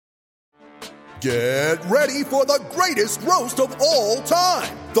Get ready for the greatest roast of all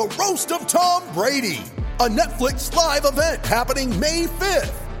time, the Roast of Tom Brady, a Netflix live event happening May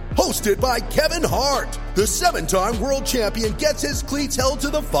 5th. Hosted by Kevin Hart, the 7-time world champion gets his cleats held to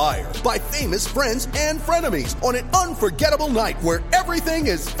the fire by famous friends and frenemies on an unforgettable night where everything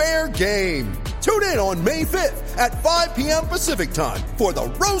is fair game. Tune in on May 5th at 5 p.m. Pacific time for the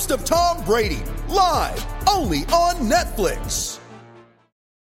Roast of Tom Brady, live only on Netflix.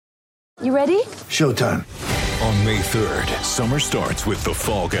 You ready? Showtime. On May 3rd, summer starts with The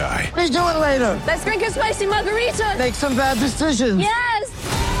Fall Guy. Let's do it later. Let's drink a spicy margarita. Make some bad decisions.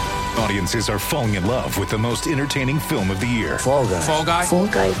 Yes! Audiences are falling in love with the most entertaining film of the year. Fall Guy. Fall Guy? Fall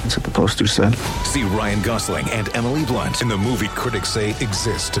Guy. That's what the poster said. See Ryan Gosling and Emily Blunt in the movie critics say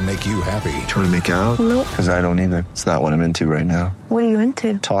exists to make you happy. Trying to make it out? Nope. Because I don't either. It's not what I'm into right now. What are you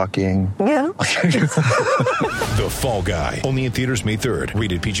into? Talking. Yeah. The Fall Guy. Only in theaters May 3rd.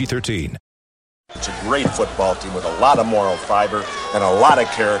 Rated PG-13. It's a great football team with a lot of moral fiber and a lot of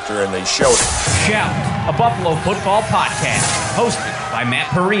character, and they showed it. Shout, a Buffalo football podcast, hosted by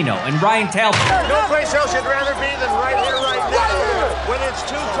Matt Perino and Ryan Talbot. No place else you'd rather be than right here, right now. When it's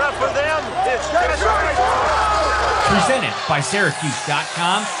too tough for them, it's just right. Presented by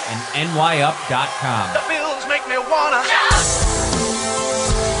Syracuse.com and NYUp.com. The Bills make me wanna.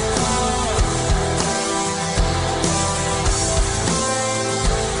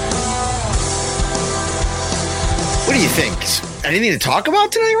 What do you think? Anything to talk about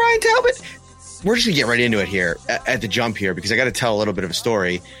tonight, Ryan Talbot? We're just going to get right into it here at the jump here because I got to tell a little bit of a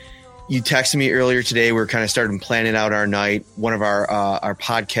story. You texted me earlier today. We were kind of starting planning out our night. One of our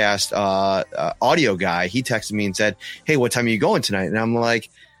podcast audio guy, he texted me and said, hey, what time are you going tonight? And I'm like,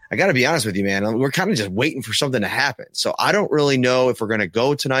 I got to be honest with you, man. We're kind of just waiting for something to happen. So I don't really know if we're going to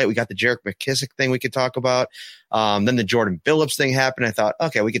go tonight. We got the Jerick McKissick thing we could talk about. Then the Jordan Phillips thing happened. I thought,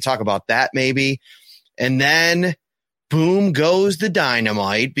 okay, we could talk about that maybe. And then boom goes the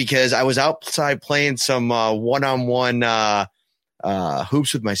dynamite because I was outside playing some one-on-one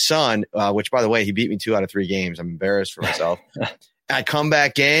hoops with my son, which, by the way, he beat me 2 out of 3 games. I'm embarrassed for myself. I come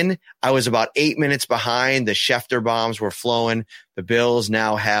back in. I was about 8 minutes behind. The Schefter bombs were flowing. The Bills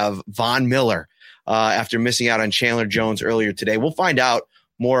now have Von Miller after missing out on Chandler Jones earlier today. We'll find out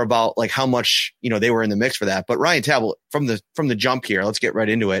more about like how much they were in the mix for that. But Ryan Talbot, from the jump here, let's get right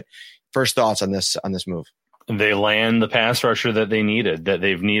into it. First thoughts on this move. They land the pass rusher that they needed, that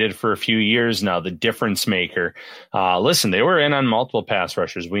they've needed for a few years now, the difference maker. Listen, they were in on multiple pass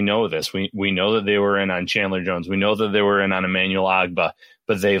rushers. We know this. We know that they were in on Chandler Jones. We know that they were in on Emmanuel Ogbah,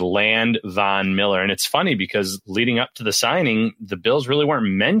 but they land Von Miller. And it's funny because leading up to the signing, the Bills really weren't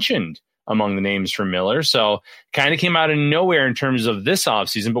mentioned among the names for Miller. So kind of came out of nowhere in terms of this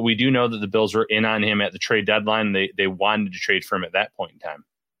offseason, but we do know that the Bills were in on him at the trade deadline. They wanted to trade for him at that point in time.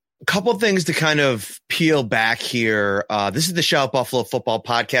 A couple of things to kind of peel back here. This is the Shout Buffalo Football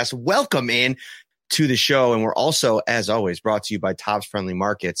Podcast. Welcome in to the show. And we're also, as always, brought to you by Tops Friendly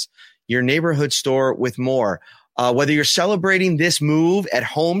Markets, your neighborhood store with more. Whether you're celebrating this move at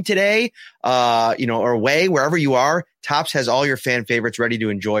home today, or away, wherever you are, Tops has all your fan favorites ready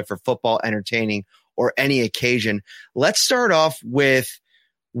to enjoy for football, entertaining, or any occasion. Let's start off with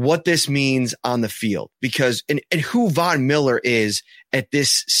what this means on the field, because and who Von Miller is at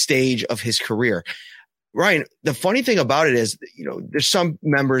this stage of his career. Ryan, the funny thing about it is, there's some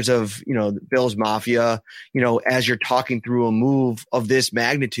members of, the Bills Mafia, as you're talking through a move of this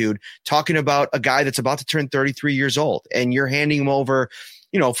magnitude, talking about a guy that's about to turn 33 years old, and you're handing him over,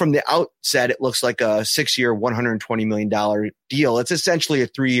 from the outset, it looks like a 6-year, $120 million deal. It's essentially a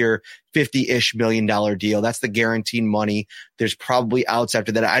 3-year, $50-ish million deal. That's the guaranteed money. There's probably outs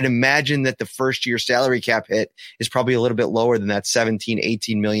after that. I'd imagine that the first year salary cap hit is probably a little bit lower than that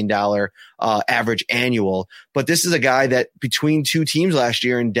 $17-18 million average annual. But this is a guy that between 2 teams last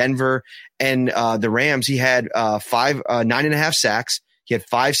year in Denver and the Rams, he had 9.5 sacks. He had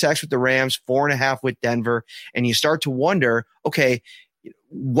 5 sacks with the Rams, 4.5 with Denver. And you start to wonder, okay,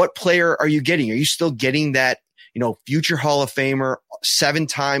 what player are you getting? Are you still getting that, future Hall of Famer,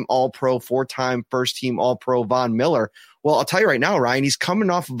 7-time All-Pro, 4-time first-team All-Pro Von Miller? Well, I'll tell you right now, Ryan, he's coming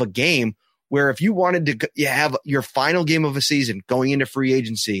off of a game where if you wanted to have your final game of a season going into free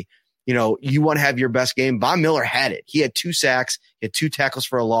agency, you want to have your best game. Von Miller had it. He had 2 sacks, he had 2 tackles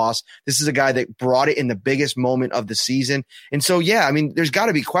for a loss. This is a guy that brought it in the biggest moment of the season. And so, there's got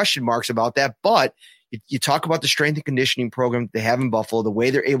to be question marks about that, but you talk about the strength and conditioning program they have in Buffalo, the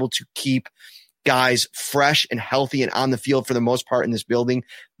way they're able to keep guys fresh and healthy and on the field for the most part in this building,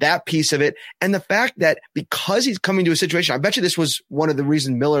 that piece of it. And the fact that because he's coming to a situation, I bet you this was one of the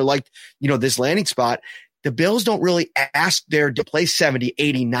reasons Miller liked, this landing spot. the Bills don't really ask there to play 70,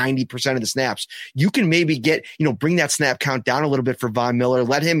 80, 90% of the snaps. You can maybe get, bring that snap count down a little bit for Von Miller,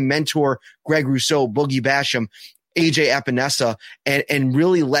 let him mentor Greg Rousseau, Boogie Basham, AJ Epinesa, and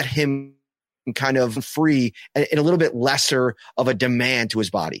really let him kind of free and a little bit lesser of a demand to his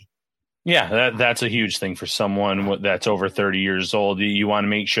body. Yeah, that's a huge thing for someone that's over 30 years old. You want to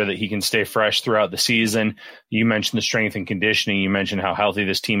make sure that he can stay fresh throughout the season. You mentioned the strength and conditioning. You mentioned how healthy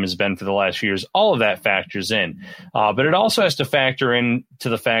this team has been for the last few years. All of that factors in. But it also has to factor in to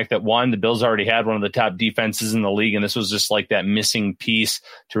the fact that, one, the Bills already had one of the top defenses in the league, and this was just like that missing piece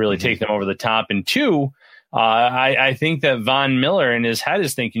to really take them over the top. And two, I think that Von Miller in his head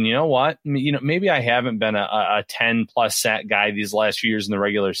is thinking, you know what, maybe I haven't been a 10 plus sack guy these last few years in the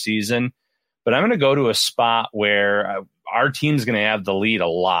regular season, but I'm going to go to a spot where our team's going to have the lead a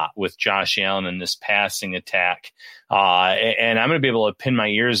lot with Josh Allen in this passing attack. And I'm going to be able to pin my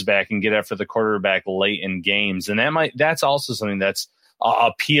ears back and get after the quarterback late in games. And that's also something that's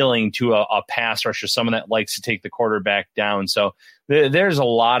appealing to a pass rusher, someone that likes to take the quarterback down. So there's a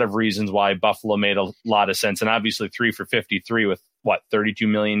lot of reasons why Buffalo made a lot of sense. And obviously 3 for 53 with $32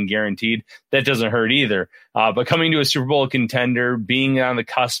 million guaranteed. That doesn't hurt either. But coming to a Super Bowl contender, being on the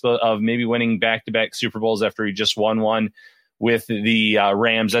cusp of maybe winning back-to-back Super Bowls after he just won one with the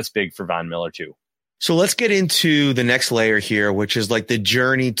Rams, that's big for Von Miller too. So let's get into the next layer here, which is like the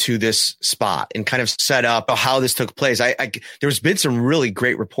journey to this spot and kind of set up how this took place. There's been some really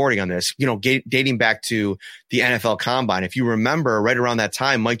great reporting on this, dating back to the NFL Combine. If you remember, right around that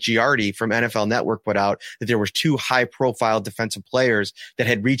time, Mike Giardi from NFL Network put out that there was 2 high-profile defensive players that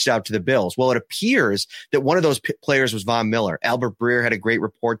had reached out to the Bills. Well, it appears that one of those players was Von Miller. Albert Breer had a great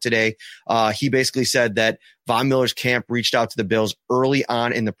report today. He basically said that Von Miller's camp reached out to the Bills early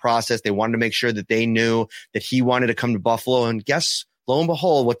on in the process. They wanted to make sure that they knew that he wanted to come to Buffalo. And guess, lo and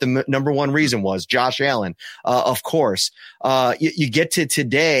behold, what the number one reason was: Josh Allen. Of course, you get to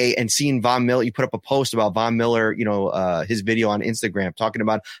today and seeing Von Miller. You put up a post about Von Miller, his video on Instagram talking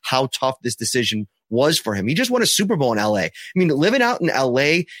about how tough this decision was for him. He just won a Super Bowl in LA. I mean, living out in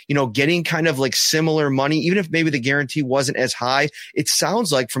LA, getting kind of like similar money, even if maybe the guarantee wasn't as high, it sounds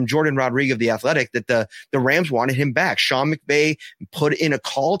like from Jordan Rodriguez of The Athletic that the Rams wanted him back. Sean McVay put in a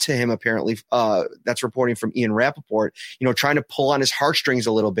call to him, apparently, that's reporting from Ian Rappaport, trying to pull on his heartstrings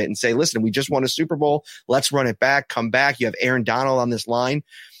a little bit and say, listen, we just won a Super Bowl. Let's run it back, come back. You have Aaron Donald on this line.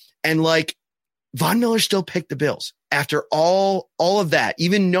 And Von Miller still picked the Bills after all of that,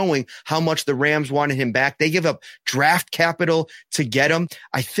 even knowing how much the Rams wanted him back. They give up draft capital to get him.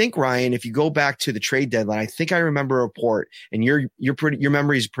 I think, Ryan, if you go back to the trade deadline, I think I remember a report, and your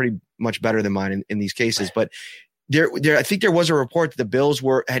memory is pretty much better than mine in these cases, but I think there was a report that the Bills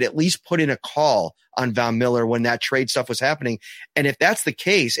had at least put in a call on Von Miller when that trade stuff was happening. And if that's the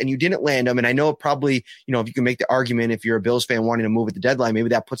case and you didn't land him, and I know it probably, if you can make the argument, if you're a Bills fan wanting to move at the deadline, maybe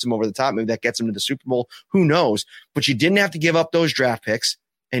that puts him over the top. Maybe that gets him to the Super Bowl. Who knows? But you didn't have to give up those draft picks.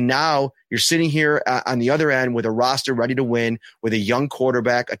 And now you're sitting here on the other end with a roster ready to win, with a young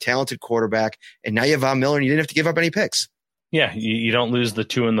quarterback, a talented quarterback. And now you have Von Miller and you didn't have to give up any picks. Yeah, you don't lose the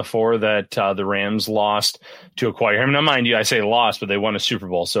 2 and the 4 that the Rams lost to acquire him. Now, mind you, I say lost, but they won a Super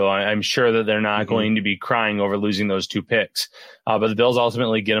Bowl, so I'm sure that they're not going to be crying over losing those 2 picks. But the Bills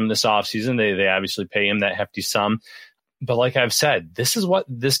ultimately get him this offseason. They obviously pay him that hefty sum. But like I've said, this is what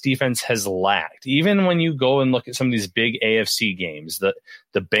this defense has lacked. Even when you go and look at some of these big AFC games, the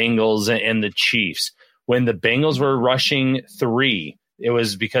Bengals and the Chiefs, when the Bengals were rushing 3, it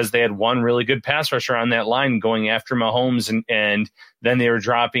was because they had one really good pass rusher on that line going after Mahomes, and then they were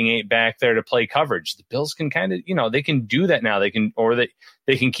dropping 8 back there to play coverage. The Bills can kind of, they can do that now. They can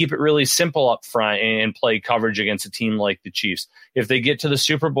keep it really simple up front and play coverage against a team like the Chiefs. If they get to the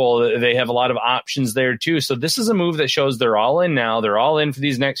Super Bowl, they have a lot of options there too. So this is a move that shows they're all in now. They're all in for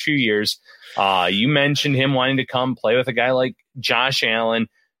these next few years. You mentioned him wanting to come play with a guy like Josh Allen.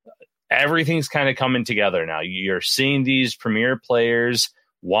 Everything's kind of coming together now. You're seeing these premier players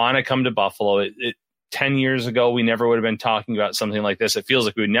want to come to Buffalo. 10 years ago, we never would have been talking about something like this. It feels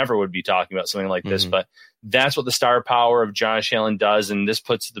like we never would be talking about something like this, but that's what the star power of Josh Allen does. And this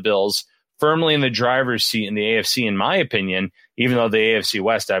puts the Bills firmly in the driver's seat in the AFC, in my opinion, even though the AFC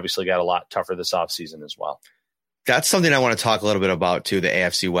West obviously got a lot tougher this offseason as well. That's something I want to talk a little bit about too, the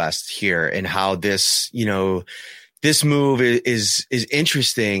AFC West here, and how this, this move is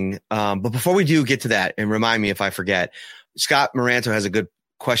interesting. But before we do get to that, and remind me if I forget, Scott Moranto has a good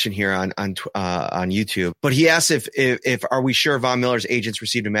question here on YouTube, but he asks if are we sure Von Miller's agents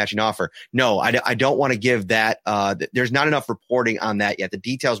received a matching offer? No, I don't want to give that. There's not enough reporting on that yet. The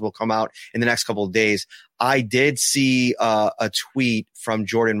details will come out in the next couple of days. I did see a tweet from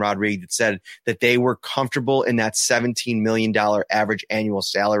Jordan Rodriguez that said that they were comfortable in that $17 million average annual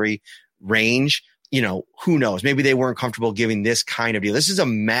salary range. You know, who knows? Maybe they weren't comfortable giving this kind of deal. This is a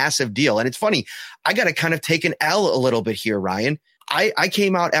massive deal. And it's funny. I got to kind of take an L a little bit here, Ryan. I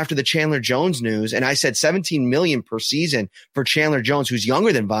came out after the Chandler Jones news and I said $17 million per season for Chandler Jones, who's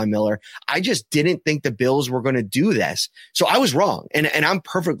younger than Von Miller. I just didn't think the Bills were going to do this. So I was wrong. And I'm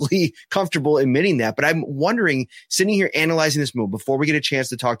perfectly comfortable admitting that. But I'm wondering, sitting here analyzing this move before we get a chance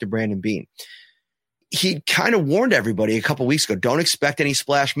to talk to Brandon Beane, he kind of warned everybody a couple weeks ago, don't expect any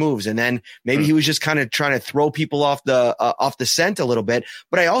splash moves. And then maybe he was just kind of trying to throw people off the scent a little bit.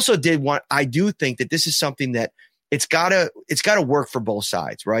 But I also I do think that this is something that it's gotta work for both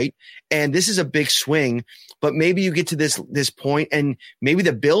sides, right? And this is a big swing, but maybe you get to this point and maybe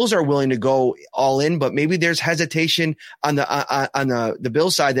the Bills are willing to go all in, but maybe there's hesitation on the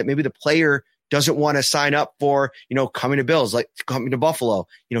Bills side that maybe the player doesn't want to sign up for, coming to Bills, like coming to Buffalo.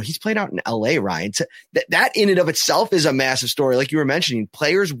 He's played out in LA, Ryan. So that in and of itself is a massive story. Like you were mentioning,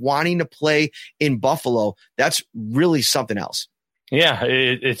 players wanting to play in Buffalo. That's really something else. Yeah,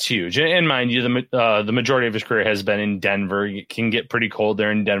 it's huge. And mind you, the majority of his career has been in Denver. It can get pretty cold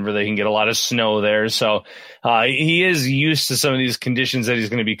there in Denver. They can get a lot of snow there. So he is used to some of these conditions that he's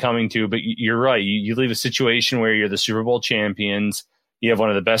going to be coming to. But you're right. You leave a situation where you're the Super Bowl champions. You have one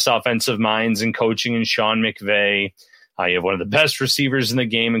of the best offensive minds in coaching in Sean McVay. You have one of the best receivers in the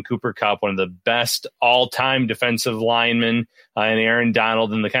game in Cooper Kupp, one of the best all-time defensive linemen in Aaron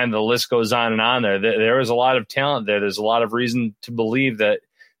Donald, and the list goes on and on there. There is a lot of talent there. There's a lot of reason to believe that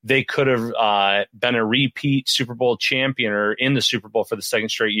they could have been a repeat Super Bowl champion or in the Super Bowl for the second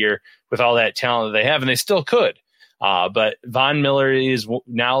straight year with all that talent that they have, and they still could. But Von Miller is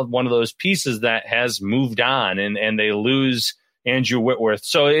now one of those pieces that has moved on, and they lose Andrew Whitworth.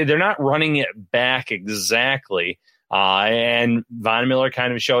 So they're not running it back exactly. And Von Miller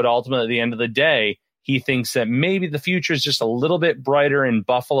kind of showed ultimately at the end of the day, he thinks that maybe the future is just a little bit brighter in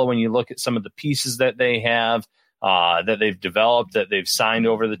Buffalo when you look at some of the pieces that they have, that they've developed, that they've signed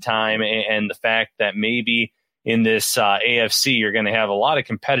over the time, and the fact that maybe in this AFC, you're going to have a lot of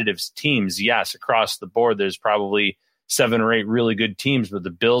competitive teams. Yes, across the board, there's probably 7 or 8 really good teams, but the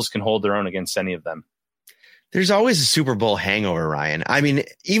Bills can hold their own against any of them. There's always a Super Bowl hangover, Ryan. I mean,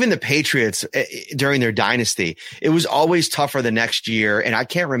 even the Patriots during their dynasty, it was always tougher the next year. And I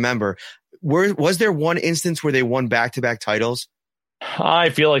can't remember, was there one instance where they won back-to-back titles? I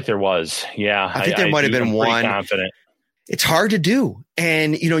feel like there was. Yeah. I think there might have been one. Confident. It's hard to do.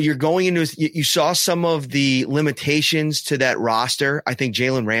 And, you're going into, you saw some of the limitations to that roster. I think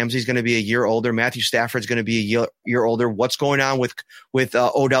Jalen Ramsey's going to be a year older. Matthew Stafford's going to be a year older. What's going on with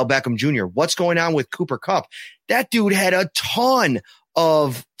Odell Beckham Jr.? What's going on with Cooper Kupp? That dude had a ton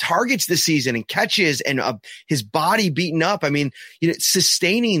of targets this season and catches and his body beaten up. I mean,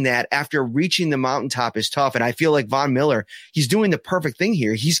 sustaining that after reaching the mountaintop is tough. And I feel like Von Miller, he's doing the perfect thing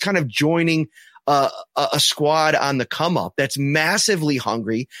here. He's kind of joining a squad on the come up that's massively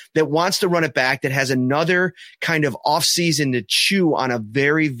hungry, that wants to run it back, that has another kind of off season to chew on a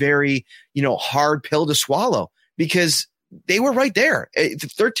very, very, hard pill to swallow, because they were right there.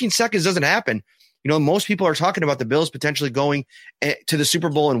 13 seconds doesn't happen. Most people are talking about the Bills potentially going to the Super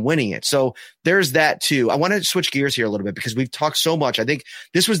Bowl and winning it. So there's that too. I want to switch gears here a little bit because we've talked so much. I think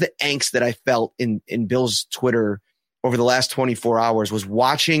this was the angst that I felt in Bills Twitter over the last 24 hours, was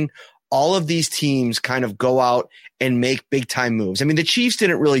watching all of these teams kind of go out and make big time moves. I mean, the Chiefs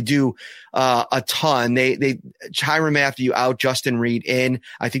didn't really do a ton. They Tyrann Mathieu out, Justin Reed in.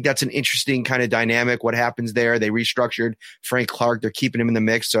 I think that's an interesting kind of dynamic. What happens there? They restructured Frank Clark. They're keeping him in the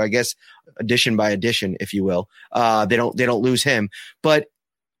mix. So I guess addition by addition, if you will, they don't lose him. But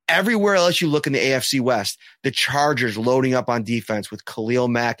everywhere else you look in the AFC West, the Chargers loading up on defense with Khalil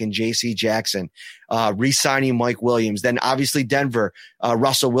Mack and J.C. Jackson, re-signing Mike Williams. Then obviously Denver,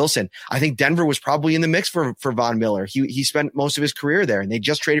 Russell Wilson. I think Denver was probably in the mix for Von Miller. He spent most of his career there, and they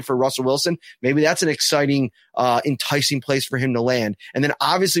just traded for Russell Wilson. Maybe that's an exciting, enticing place for him to land. And then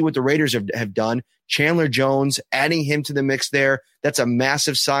obviously what the Raiders have done, Chandler Jones, adding him to the mix there. That's a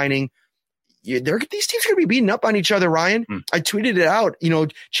massive signing. These teams are going to be beating up on each other, Ryan. I tweeted it out.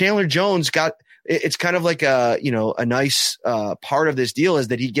 Chandler Jones it's kind of like a nice part of this deal is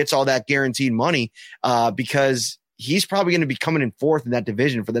that he gets all that guaranteed money because he's probably going to be coming in 4th in that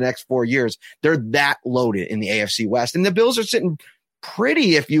division for the next 4 years. They're that loaded in the AFC West, and the Bills are sitting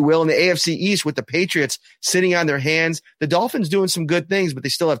pretty, if you will, in the AFC East with the Patriots sitting on their hands. The Dolphins doing some good things, but they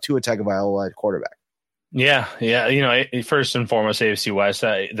still have Tua Tagovailoa at quarterback. Yeah. You know, first and foremost, AFC West,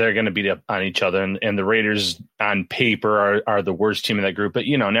 they're going to beat up on each other, and the Raiders on paper are the worst team in that group. But,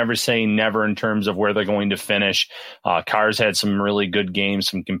 you know, never say never in terms of where they're going to finish. Carr's had some really good games,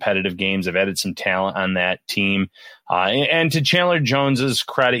 some competitive games. They've added some talent on that team. And to Chandler Jones's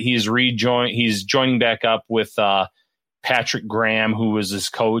credit, he's joining back up with Patrick Graham, who was his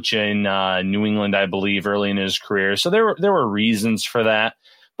coach in New England, I believe, early in his career. So there were reasons for that.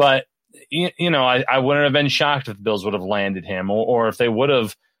 But you know, I wouldn't have been shocked if the Bills would have landed him, or if they would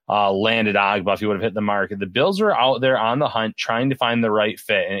have landed Agba, if he would have hit the market. The Bills were out there on the hunt trying to find the right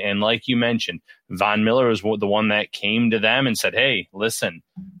fit. And like you mentioned, Von Miller was the one that came to them and said, hey, listen,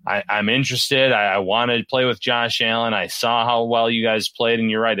 I'm interested. I want to play with Josh Allen. I saw how well you guys played.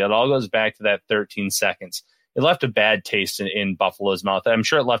 And you're right. It all goes back to that 13 seconds. It left a bad taste in Buffalo's mouth. I'm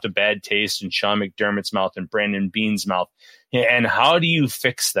sure it left a bad taste in Sean McDermott's mouth and Brandon Beane's mouth. And how do you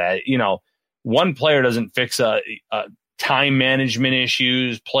fix that? You know, one player doesn't fix time management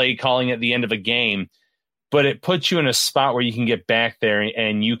issues, play calling at the end of a game, but it puts you in a spot where you can get back there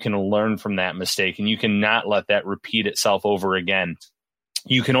and you can learn from that mistake, and you cannot let that repeat itself over again.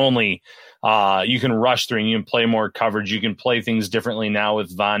 You can only you can rush through and you can play more coverage. You can play things differently now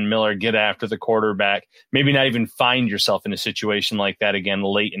with Von Miller, get after the quarterback, maybe not even find yourself in a situation like that again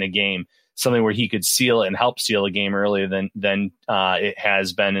late in a game, something where he could seal it and help seal a game earlier than it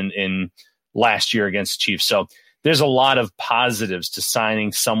has been in last year against the Chiefs. So there's a lot of positives to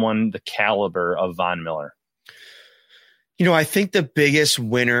signing someone the caliber of Von Miller. You know, I think the biggest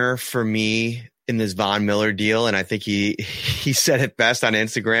winner for me in this Von Miller deal, and I think he said it best on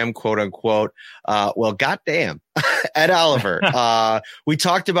Instagram, quote unquote, well, goddamn, Ed Oliver. We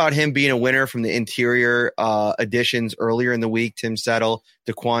talked about him being a winner from the interior additions earlier in the week, Tim Settle,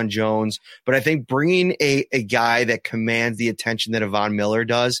 Daquan Jones. But I think bringing a guy that commands the attention that a Von Miller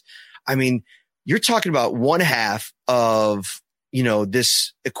does, I mean, you're talking about one half of, you know,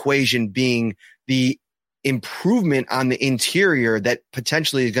 this equation being the improvement on the interior that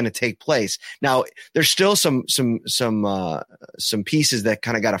potentially is going to take place. Now, there's still some pieces that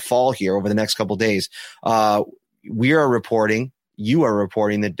kind of got to fall here over the next couple of days. You are reporting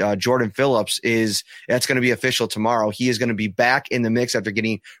that Jordan Phillips that's going to be official tomorrow. He is going to be back in the mix after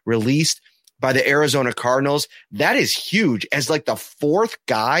getting released by the Arizona Cardinals. That is huge as like the fourth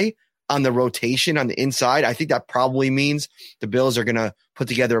guy on the rotation on the inside. I think that probably means the Bills are going to put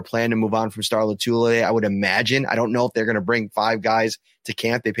together a plan to move on from Star Lotulelei. I would imagine. I don't know if they're going to bring 5 guys to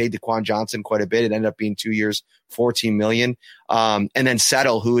camp. They paid Daquan Johnson quite a bit. It ended up being 2 years, $14 million. And then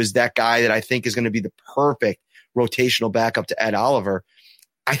Settle, who is that guy that I think is going to be the perfect rotational backup to Ed Oliver.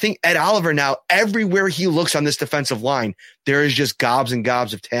 I think Ed Oliver now, everywhere he looks on this defensive line, there is just gobs and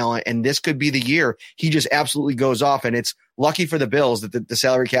gobs of talent. And this could be the year he just absolutely goes off. And it's lucky for the Bills that the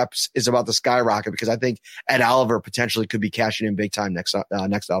salary cap is about to skyrocket, because I think Ed Oliver potentially could be cashing in big time next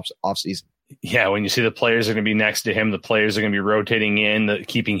offseason. Yeah, when you see the players are going to be next to him, the players are going to be rotating in,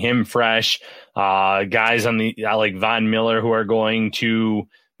 keeping him fresh. Guys on the like Von Miller who are going to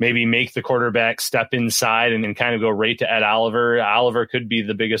maybe make the quarterback step inside and then kind of go right to Ed Oliver. Oliver could be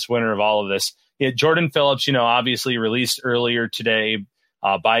the biggest winner of all of this. Yeah, Jordan Phillips, you know, obviously released earlier today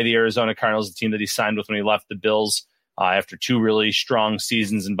by the Arizona Cardinals, the team that he signed with when he left the Bills after 2 really strong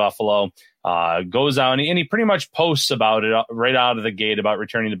seasons in Buffalo. Goes out and he pretty much posts about it right out of the gate about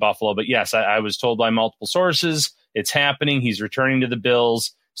returning to Buffalo. But yes, I was told by multiple sources it's happening. He's returning to the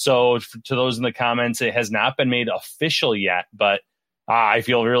Bills. So to those in the comments, it has not been made official yet, but I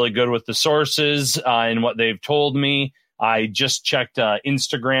feel really good with the sources and what they've told me. I just checked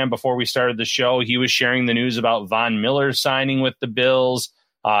Instagram before we started the show. He was sharing the news about Von Miller signing with the Bills.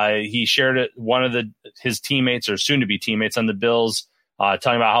 He shared it, one of his teammates or soon-to-be teammates on the Bills,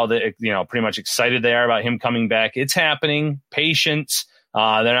 talking about how they, you know, pretty much excited they are about him coming back. It's happening. Patience. They're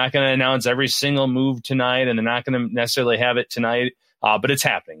not going to announce every single move tonight, and they're not going to necessarily have it tonight. But it's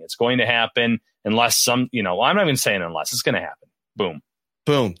happening. It's going to happen unless I'm not even saying unless. It's going to happen.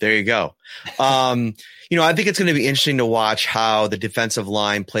 Boom. There you go. You know, I think it's going to be interesting to watch how the defensive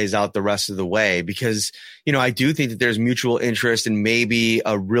line plays out the rest of the way, because, you know, I do think that there's mutual interest in maybe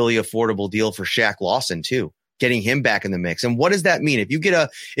a really affordable deal for Shaq Lawson too, getting him back in the mix. And what does that mean? If you get a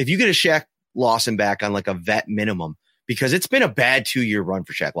Shaq Lawson back on like a vet minimum, because it's been a bad 2-year run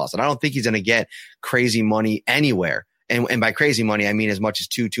for Shaq Lawson. I don't think he's going to get crazy money anywhere. And by crazy money, I mean as much as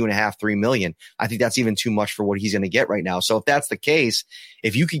 $2.5, $3 million. I think that's even too much for what he's going to get right now. So if that's the case,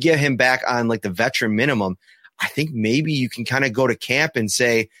 if you could get him back on like the veteran minimum, I think maybe you can kind of go to camp and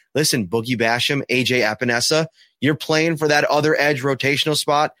say, listen, Boogie Basham, AJ Epinesa, you're playing for that other edge rotational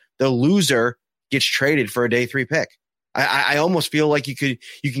spot. The loser gets traded for a day 3 pick. I almost feel like you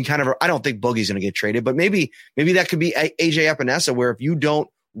can kind of, I don't think Boogie's going to get traded, but maybe that could be AJ Epinesa, where if you don't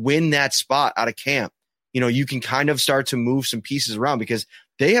win that spot out of camp, you can kind of start to move some pieces around, because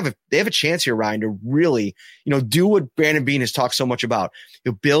they have a chance here, Ryan, to really, do what Brandon Beane has talked so much about.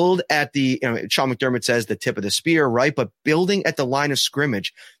 You build at the, Sean McDermott says the tip of the spear, right? But building at the line of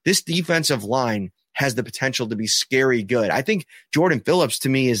scrimmage, this defensive line has the potential to be scary good. I think Jordan Phillips, to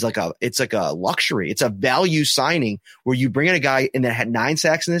me, is like a luxury. It's a value signing where you bring in a guy in that had 9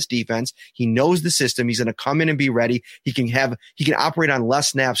 sacks in this defense. He knows the system. He's going to come in and be ready. He can operate on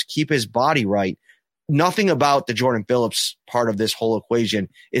less snaps, keep his body right. Nothing about the Jordan Phillips part of this whole equation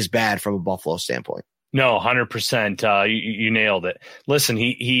is bad from a Buffalo standpoint. No, 100%. You nailed it. Listen,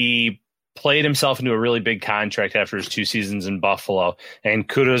 he played himself into a really big contract after his 2 seasons in Buffalo, and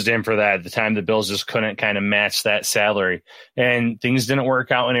kudos to him for that. At the time, the Bills just couldn't kind of match that salary, and things didn't work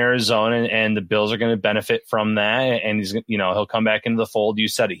out in Arizona, and the Bills are going to benefit from that. And he's, he'll come back into the fold. You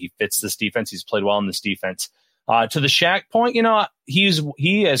said it. He fits this defense. He's played well in this defense. To the Shaq point,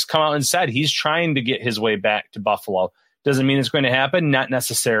 he has come out and said he's trying to get his way back to Buffalo. Doesn't mean it's going to happen, not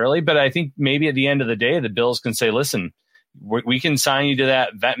necessarily, but I think maybe at the end of the day, the Bills can say, listen, we can sign you to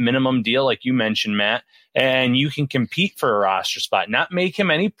that minimum deal, like you mentioned, Matt, and you can compete for a roster spot, not make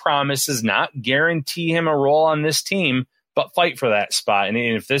him any promises, not guarantee him a role on this team, but fight for that spot. And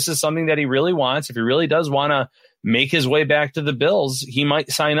if this is something that he really wants, if he really does want to make his way back to the Bills, he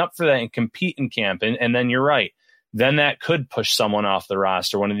might sign up for that and compete in camp. And then you're right. Then that could push someone off the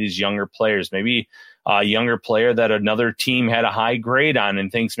roster, one of these younger players, maybe a younger player that another team had a high grade on and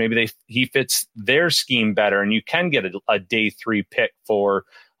thinks maybe he fits their scheme better. And you can get a day 3 pick for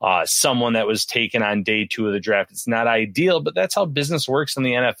someone that was taken on day 2 of the draft. It's not ideal, but that's how business works in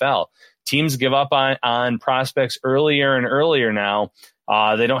the NFL. Teams give up on prospects earlier and earlier now.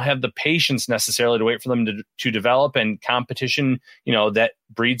 They don't have the patience necessarily to wait for them to develop, and competition, that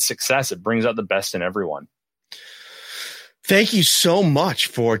breeds success. It brings out the best in everyone. Thank you so much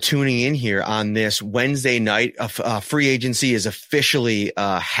for tuning in here on this Wednesday night. Free agency is officially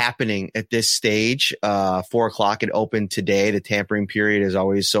happening at this stage. 4:00 it opened today. The tampering period is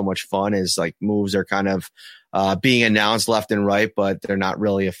always so much fun, as like moves are kind of being announced left and right, but they're not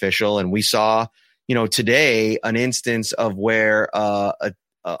really official. And we saw, today an instance of where a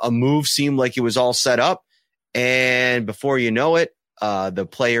move seemed like it was all set up, and before you know it, the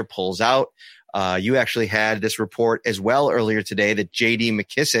player pulls out. You actually had this report as well earlier today that J.D.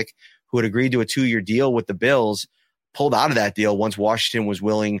 McKissic, who had agreed to a 2-year deal with the Bills, pulled out of that deal once Washington was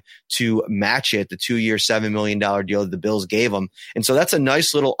willing to match it, the 2-year, $7 million deal that the Bills gave him. And so that's a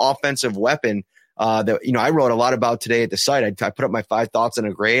nice little offensive weapon that, I wrote a lot about today at the site. I put up my 5 thoughts on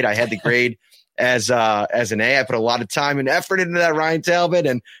a grade. I had the grade as an A. I put a lot of time and effort into that, Ryan Talbot,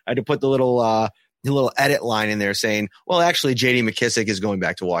 and I had to put the little edit line in there saying, well, actually, J.D. McKissic is going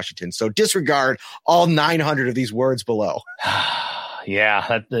back to Washington. So disregard all 900 of these words below.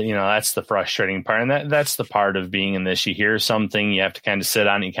 Yeah, that's the frustrating part. And that's the part of being in this. You hear something, you have to kind of sit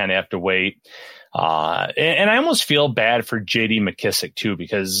on it, you kind of have to wait. And I almost feel bad for J.D. McKissic, too,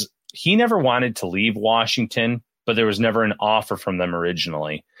 because he never wanted to leave Washington, but there was never an offer from them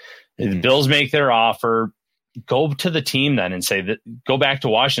originally. The Bills make their offer. Go to the team then and say that, go back to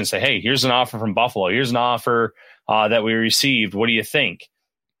Washington and say, hey, here's an offer from Buffalo. Here's an offer that we received. What do you think?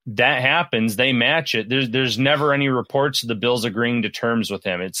 That happens. They match it. There's never any reports of the Bills agreeing to terms with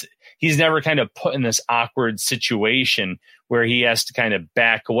him. He's never kind of put in this awkward situation where he has to kind of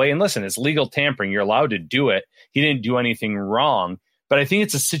back away. And listen, it's legal tampering. You're allowed to do it. He didn't do anything wrong. But I think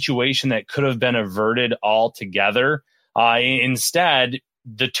it's a situation that could have been averted altogether. Instead,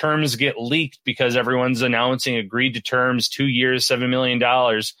 the terms get leaked because everyone's announcing agreed to terms, 2 years, $7 million.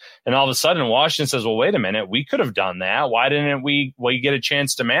 And all of a sudden Washington says, well, wait a minute, we could have done that. Why didn't we get a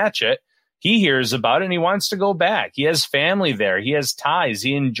chance to match it? He hears about it and he wants to go back. He has family there. He has ties.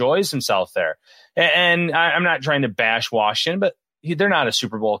 He enjoys himself there. And I'm not trying to bash Washington, but they're not a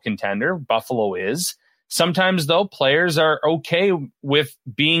Super Bowl contender. Buffalo is. Sometimes, though, players are okay with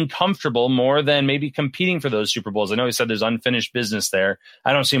being comfortable more than maybe competing for those Super Bowls. I know he said there's unfinished business there.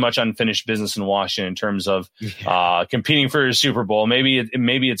 I don't see much unfinished business in Washington in terms of competing for a Super Bowl. Maybe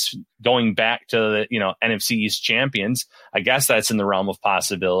it's going back to the NFC East champions. I guess that's in the realm of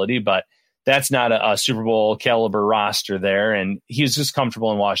possibility, but that's not a Super Bowl caliber roster there. And he's just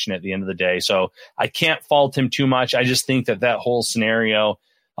comfortable in Washington at the end of the day. So I can't fault him too much. I just think that whole scenario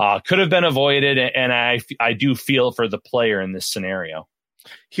could have been avoided, and I do feel for the player in this scenario.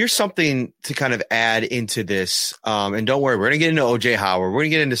 Here's something to kind of add into this. And don't worry, we're going to get into OJ Howard. We're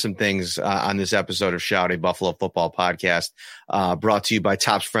going to get into some things on this episode of Shout, a Buffalo football podcast, brought to you by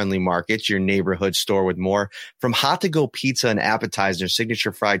Tops Friendly Markets, your neighborhood store with more. From hot to go pizza and appetizers,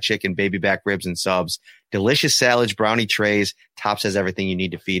 signature fried chicken, baby back ribs and subs, delicious salads, brownie trays. Tops has everything you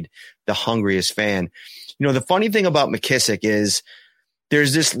need to feed the hungriest fan. You know, the funny thing about McKissic is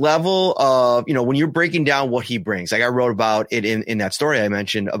there's this level of, you know, when you're breaking down what he brings, like I wrote about it in that story I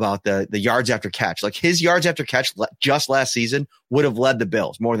mentioned about the yards after catch, like his yards after catch just last season would have led the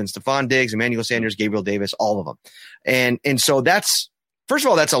Bills more than Stephon Diggs, Emmanuel Sanders, Gabriel Davis, all of them. And so that's, first of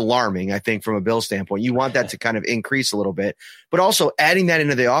all, that's alarming, I think, from a Bills standpoint. You want that to kind of increase a little bit, but also adding that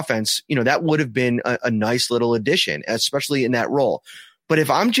into the offense, you know, that would have been a nice little addition, especially in that role. But if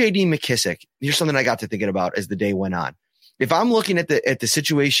I'm JD McKissic, here's something I got to thinking about as the day went on. If I'm looking at the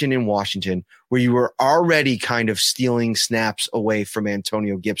situation in Washington where you were already kind of stealing snaps away from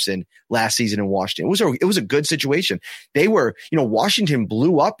Antonio Gibson last season in Washington, it was a good situation. They were, you know, Washington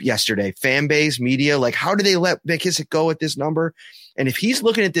blew up yesterday, fan base, media, like how do they let McKissic go at this number? And if he's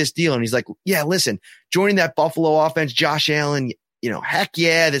looking at this deal and he's like, yeah, listen, joining that Buffalo offense, Josh Allen, you know, heck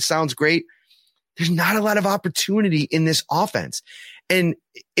yeah, that sounds great. There's not a lot of opportunity in this offense. And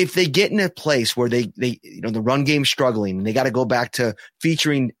if they get in a place where they you know, the run game's struggling and they got to go back to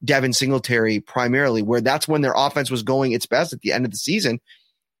featuring Devin Singletary primarily, where that's when their offense was going its best at the end of the season,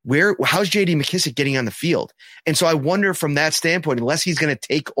 how's JD McKissic getting on the field? And so I wonder from that standpoint, unless he's going to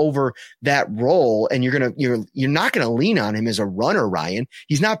take over that role and you're not going to lean on him as a runner, Ryan,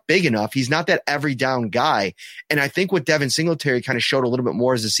 he's not big enough. He's not that every down guy. And I think what Devin Singletary kind of showed a little bit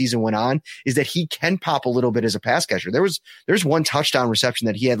more as the season went on is that he can pop a little bit as a pass catcher. There's one touchdown reception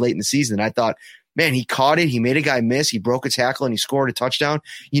that he had late in the season. And I thought, man, he caught it. He made a guy miss. He broke a tackle and he scored a touchdown.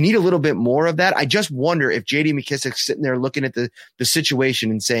 You need a little bit more of that. I just wonder if JD McKissick's sitting there looking at the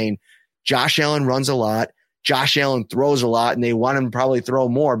situation and saying, Josh Allen runs a lot. Josh Allen throws a lot, and they want him to probably throw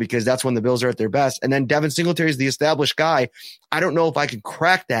more because that's when the Bills are at their best. And then Devin Singletary is the established guy. I don't know if I can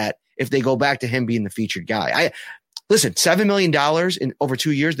crack that if they go back to him being the featured guy. Listen, $7 million in over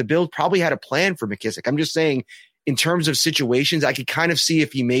 2 years, the Bills probably had a plan for McKissic. I'm just saying, in terms of situations, I could kind of see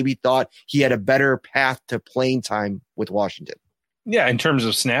if he maybe thought he had a better path to playing time with Washington. Yeah, in terms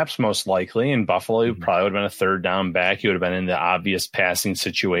of snaps, most likely. In Buffalo, he probably would have been a third down back. He would have been in the obvious passing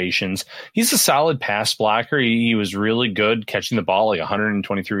situations. He's a solid pass blocker. He was really good catching the ball, like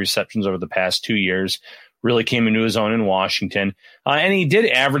 123 receptions over the past 2 years. Really came into his own in Washington. And he did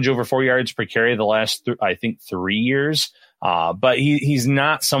average over 4 yards per carry the last, 3 years. But he's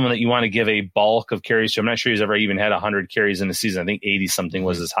not someone that you want to give a bulk of carries to. I'm not sure he's ever even had 100 carries in a season. I think 80 something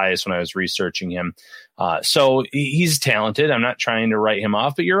was his highest when I was researching him. So he's talented. I'm not trying to write him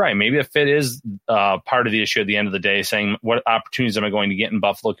off, but you're right. Maybe a fit is part of the issue at the end of the day, saying what opportunities am I going to get in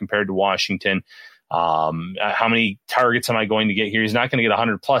Buffalo compared to Washington? How many targets am I going to get here? He's not going to get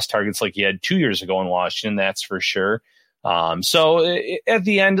 100 plus targets like he had 2 years ago in Washington. That's for sure. So at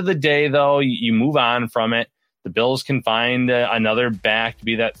the end of the day, though, you move on from it. The Bills can find another back to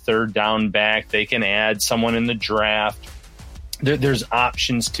be that third down back. They can add someone in the draft. There's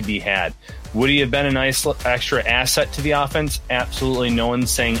options to be had. Would he have been a nice extra asset to the offense? Absolutely. No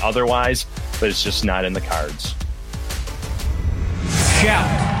one's saying otherwise, but it's just not in the cards.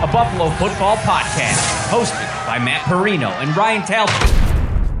 Shout, a Buffalo football podcast, hosted by Matt Perino and Ryan Talbot.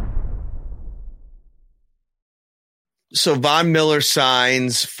 So Von Miller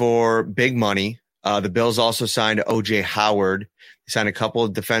signs for big money. The Bills also signed OJ Howard. They signed a couple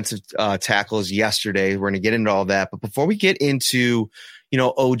of defensive tackles yesterday. We're going to get into all that. But before we get into,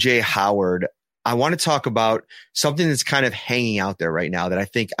 OJ Howard, I want to talk about something that's kind of hanging out there right now that I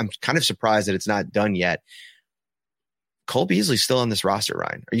think I'm kind of surprised that it's not done yet. Cole Beasley's still on this roster,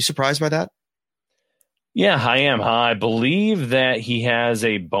 Ryan. Are you surprised by that? Yeah, I am. I believe that he has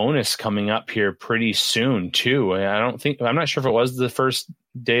a bonus coming up here pretty soon, too. I'm not sure if it was the first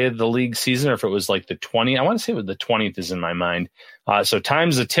day of the league season or if it was like the 20th. I want to say it was the 20th is in my mind. So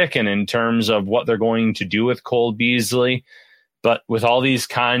time's a ticking in terms of what they're going to do with Cole Beasley. But with all these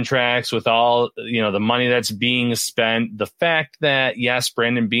contracts, with all, the money that's being spent, the fact that, yes,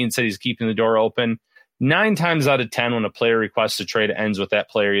 Brandon Beane said he's keeping the door open, 9 times out of 10 when a player requests a trade, it ends with that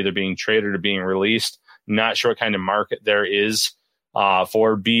player either being traded or being released. Not sure what kind of market there is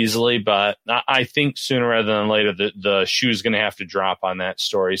for Beasley, but I think sooner rather than later, the shoe's going to have to drop on that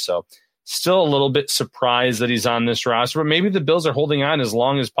story. So still a little bit surprised that he's on this roster, but maybe the Bills are holding on as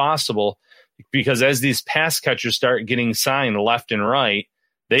long as possible because as these pass catchers start getting signed left and right,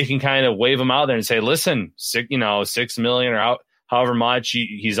 they can kind of wave them out there and say, listen, $6 million or however much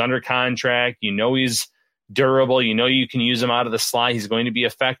he's under contract. He's durable. You know, you can use him out of the slot. He's going to be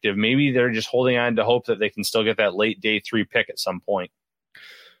effective. Maybe they're just holding on to hope that they can still get that late day 3 pick at some point.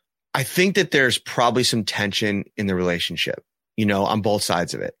 I think that there's probably some tension in the relationship, you know, on both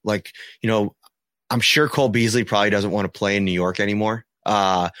sides of it. Like, you know, I'm sure Cole Beasley probably doesn't want to play in New York anymore. You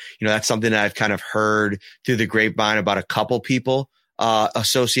know, that's something that I've kind of heard through the grapevine about a couple people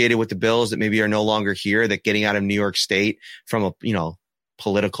associated with the Bills that maybe are no longer here, that getting out of New York State from a, you know,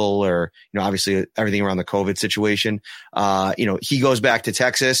 political or, you know, obviously everything around the COVID situation. You know, he goes back to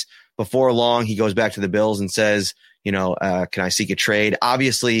Texas. Before long, he goes back to the Bills and says, you know, can I seek a trade?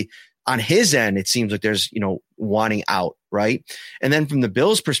 Obviously, on his end, it seems like there's, you know, wanting out, right? And then from the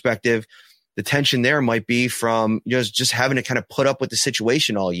Bills' perspective, the tension there might be from just having to kind of put up with the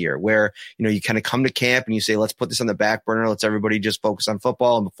situation all year where, you know, you kind of come to camp and you say, let's put this on the back burner. Let's everybody just focus on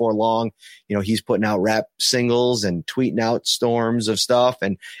football. And before long, you know, he's putting out rap singles and tweeting out storms of stuff.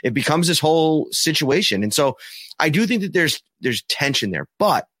 And it becomes this whole situation. And so I do think that there's tension there.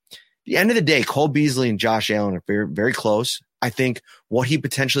 But at the end of the day, Cole Beasley and Josh Allen are very, very close. I think what he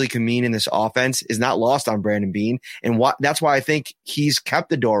potentially can mean in this offense is not lost on Brandon Beane. And that's why I think he's kept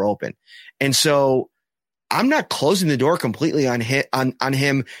the door open. And so I'm not closing the door completely on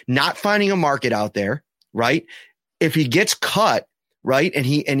him not finding a market out there, right? If he gets cut, right, and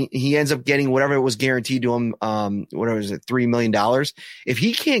he ends up getting whatever was guaranteed to him, whatever is it, $3 million. If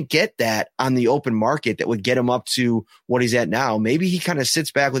he can't get that on the open market that would get him up to what he's at now, maybe he kind of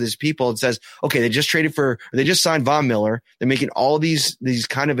sits back with his people and says, okay, they just signed Von Miller. They're making all these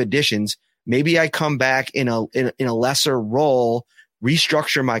kind of additions. Maybe I come back in a lesser role,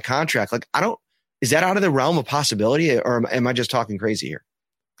 restructure my contract. Like, is that out of the realm of possibility, or am I just talking crazy here?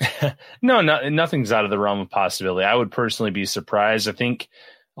 No, nothing's out of the realm of possibility. I would personally be surprised. I think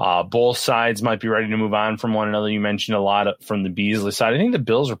both sides might be ready to move on from one another. You mentioned a lot from the Beasley side. I think the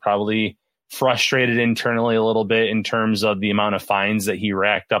Bills are probably frustrated internally a little bit in terms of the amount of fines that he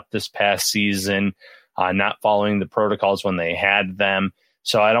racked up this past season, not following the protocols when they had them.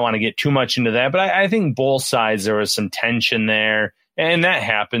 So I don't want to get too much into that, but I think both sides, there was some tension there, and that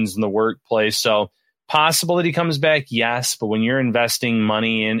happens in the workplace. So possible that he comes back, yes, but when you're investing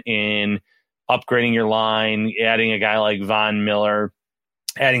money in upgrading your line, adding a guy like Von Miller,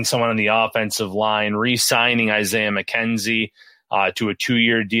 adding someone on the offensive line, re-signing Isaiah McKenzie to a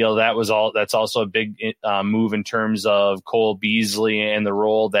 2-year deal, that's also a big move in terms of Cole Beasley and the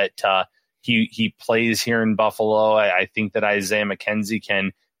role that he plays here in Buffalo. I think that Isaiah McKenzie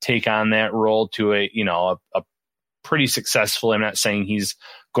can take on that role to a pretty successful. I'm not saying he's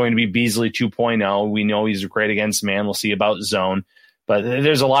going to be Beasley 2.0. We know he's great against man. We'll see about zone. But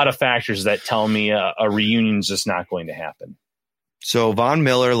there's a lot of factors that tell me a reunion is just not going to happen. So Von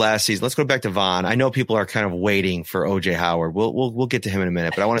Miller last season, let's go back to Von. I know people are kind of waiting for OJ Howard. We'll get to him in a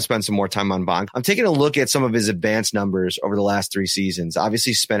minute, but I want to spend some more time on Von. I'm taking a look at some of his advanced numbers over the last 3 seasons.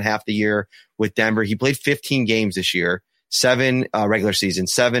 Obviously spent half the year with Denver. He played 15 games this year, 7 regular season,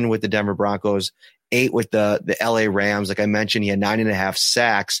 7 with the Denver Broncos, 8 with the LA Rams. Like I mentioned, he had 9.5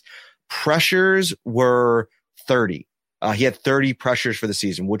 sacks. Pressures were 30. He had 30 pressures for the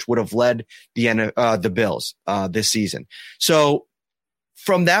season, which would have led the Bills this season. So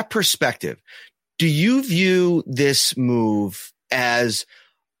from that perspective, do you view this move as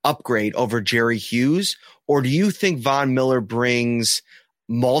upgrade over Jerry Hughes, or do you think Von Miller brings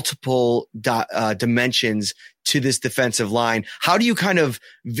multiple dimensions to this defensive line? How do you kind of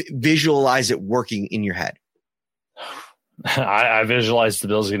visualize it working in your head? I visualize the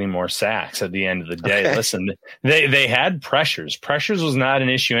Bills getting more sacks at the end of the day. Okay. Listen, they had pressures. Pressures was not an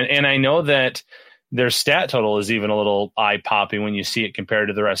issue. And I know that their stat total is even a little eye-popping when you see it compared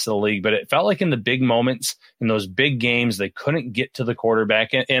to the rest of the league. But it felt like in the big moments, in those big games, they couldn't get to the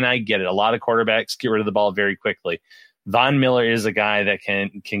quarterback. And I get it. A lot of quarterbacks get rid of the ball very quickly. Von Miller is a guy that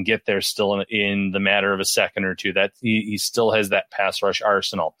can get there still in the matter of a second or two. That he still has that pass rush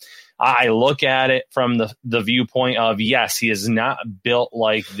arsenal. I look at it from the viewpoint of, yes, he is not built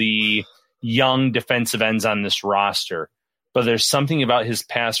like the young defensive ends on this roster, but there's something about his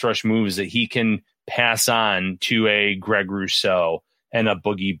pass rush moves that he can pass on to a Greg Rousseau and a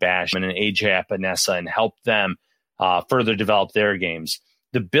Boogie Basham and an AJ Epinesa and help them further develop their games.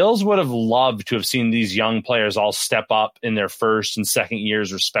 The Bills would have loved to have seen these young players all step up in their first and second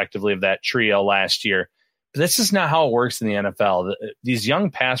years, respectively, of that trio last year. But that's just not how it works in the NFL. These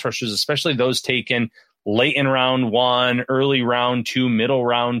young pass rushers, especially those taken late in round 1, early round 2, middle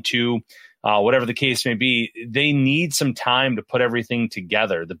round 2, whatever the case may be, they need some time to put everything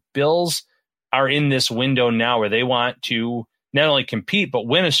together. The Bills are in this window now where they want to not only compete, but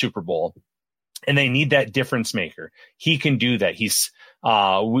win a Super Bowl. And they need that difference maker. He can do that. He's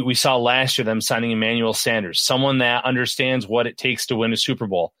We saw last year them signing Emmanuel Sanders, someone that understands what it takes to win a Super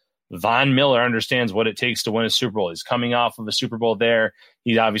Bowl. Von Miller understands what it takes to win a Super Bowl. He's coming off of a Super Bowl there.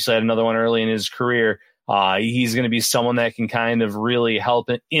 He obviously had another one early in his career. He's going to be someone that can kind of really help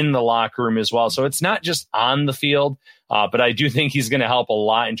in the locker room as well. So it's not just on the field, but I do think he's going to help a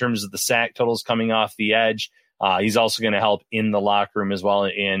lot in terms of the sack totals coming off the edge. He's also going to help in the locker room as well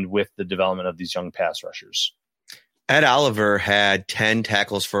and with the development of these young pass rushers. Ed Oliver had 10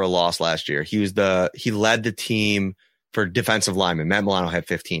 tackles for a loss last year. He led the team for defensive linemen. Matt Milano had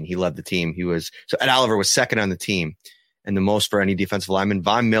 15. He led the team. So Ed Oliver was second on the team and the most for any defensive lineman.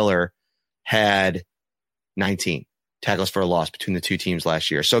 Von Miller had 19 tackles for a loss between the two teams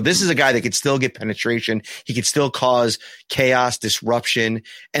last year. So this is a guy that could still get penetration. He could still cause chaos, disruption.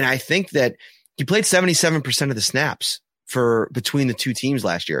 And I think that he played 77% of the snaps for between the two teams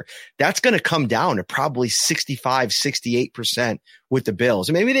last year. That's going to come down to probably 65, 68% with the Bills.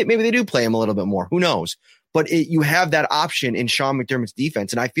 And maybe they do play him a little bit more. Who knows? But you have that option in Sean McDermott's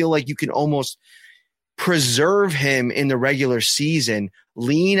defense. And I feel like you can almost preserve him in the regular season,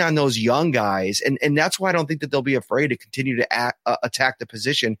 lean on those young guys. And that's why I don't think that they'll be afraid to continue to attack the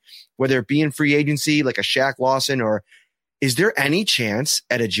position, whether it be in free agency, like a Shaq Lawson, or is there any chance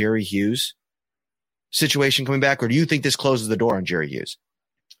at a Jerry Hughes situation coming back? Or do you think this closes the door on Jerry Hughes?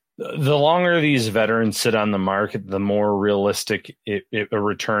 The longer these veterans sit on the market, the more realistic a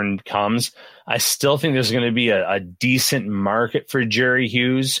return comes. I still think there's going to be a decent market for Jerry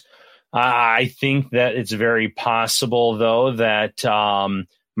Hughes. I think that it's very possible, though, that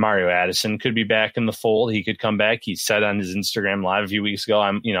Mario Addison could be back in the fold. He could come back. He said on his Instagram Live a few weeks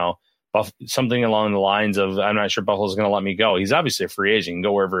ago, something along the lines of, I'm not sure Buffalo's going to let me go. He's obviously a free agent, he can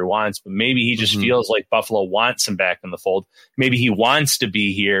go wherever he wants, but maybe he just feels like Buffalo wants him back in the fold. Maybe he wants to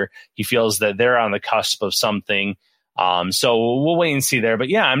be here. He feels that they're on the cusp of something. So we'll wait and see there. But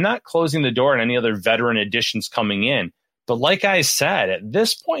yeah, I'm not closing the door on any other veteran additions coming in. But like I said, at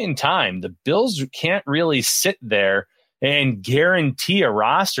this point in time, the Bills can't really sit there and guarantee a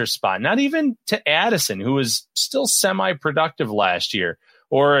roster spot, not even to Addison, who was still semi-productive last year,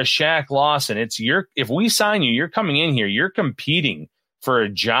 or a Shaq Lawson. If we sign you, you're coming in here, you're competing for a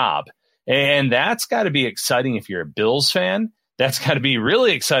job. And that's got to be exciting if you're a Bills fan. That's got to be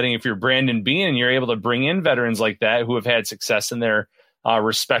really exciting if you're Brandon Beane and you're able to bring in veterans like that who have had success in their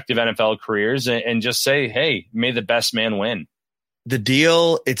respective NFL careers and just say, hey, may the best man win. The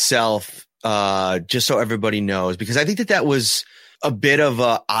deal itself, just so everybody knows, because I think that was a bit of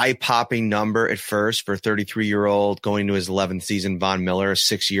a eye-popping number at first for a 33-year-old going into his 11th season, Von Miller, a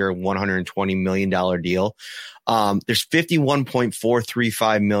 6-year, $120 million deal. There's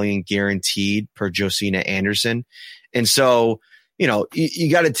 $51.435 million guaranteed per Josina Anderson. And so,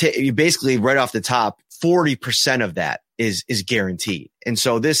 you got to take, you basically right off the top, 40% of that is guaranteed. And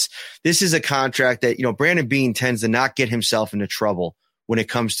so this is a contract that, Brandon Beane tends to not get himself into trouble when it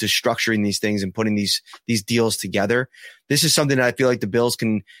comes to structuring these things and putting these deals together. This is something that I feel like the Bills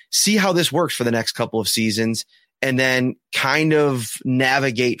can see how this works for the next couple of seasons and then kind of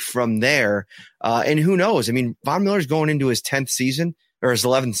navigate from there. And who knows? I mean, Von Miller's going into his 10th season or his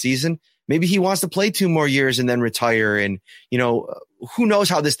 11th season. Maybe he wants to play 2 more years and then retire. And, who knows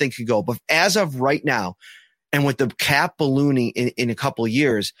how this thing could go. But as of right now, and with the cap ballooning in a couple of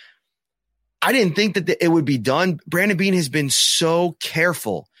years, I didn't think that it would be done. Brandon Beane has been so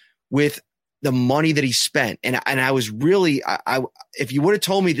careful with the money that he spent. And I was really, if you would have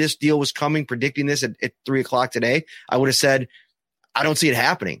told me this deal was coming, predicting this at 3:00 today, I would have said, I don't see it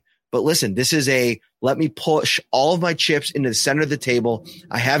happening. But listen, this is let me push all of my chips into the center of the table.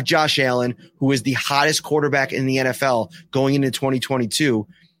 I have Josh Allen, who is the hottest quarterback in the NFL going into 2022.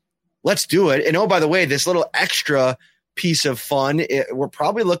 Let's do it. And oh, by the way, this little extra piece of fun, we're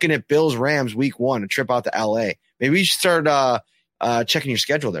probably looking at Bills Rams week 1, a trip out to LA. Maybe you should start checking your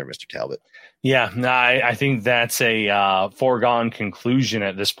schedule there, Mr. Talbot. Yeah, no, I think that's a foregone conclusion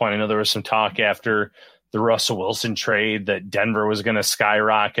at this point. I know there was some talk after the Russell Wilson trade that Denver was going to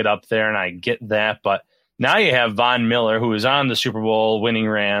skyrocket up there, and I get that. But now you have Von Miller, who is on the Super Bowl winning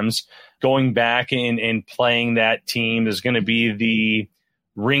Rams, going back and playing that team. There's going to be the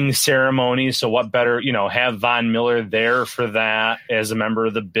ring ceremony. So what better, have Von Miller there for that as a member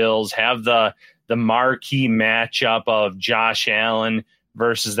of the Bills, have the marquee matchup of Josh Allen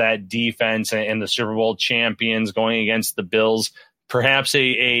versus that defense and the Super Bowl champions going against the Bills, perhaps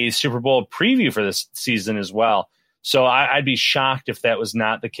a Super Bowl preview for this season as well. So I'd be shocked if that was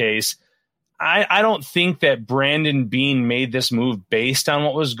not the case. I don't think that Brandon Beane made this move based on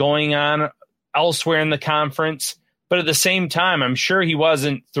what was going on elsewhere in the conference. But at the same time, I'm sure he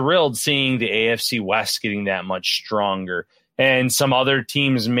wasn't thrilled seeing the AFC West getting that much stronger and some other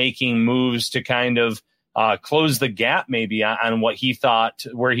teams making moves to kind of close the gap maybe on where he thought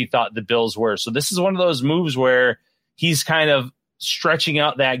the Bills were. So this is one of those moves where he's kind of stretching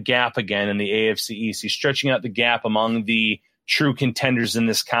out that gap again in the AFC East. He's stretching out the gap among the true contenders in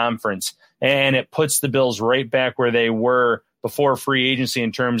this conference. And it puts the Bills right back where they were before free agency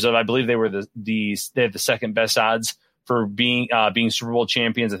in terms of, I believe they were they had the second best odds for being Super Bowl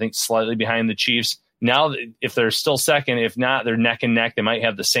champions, I think slightly behind the Chiefs. Now, if they're still second, if not, they're neck and neck. They might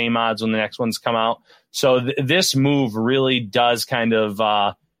have the same odds when the next ones come out. So this move really does kind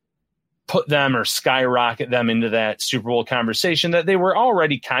of put them or skyrocket them into that Super Bowl conversation that they were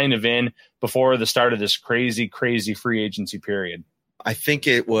already kind of in before the start of this crazy, crazy free agency period. I think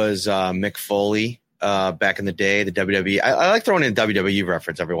it was Mick Foley back in the day, the WWE. I like throwing in a WWE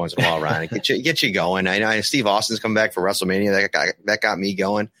reference every once in a while, Ryan. It gets you going. I know Steve Austin's come back for WrestleMania. That got me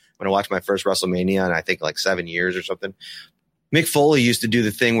going when I watched my first WrestleMania in I think like 7 years or something. Mick Foley used to do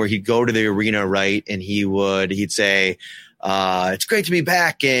the thing where he'd go to the arena, right, and he'd say, it's great to be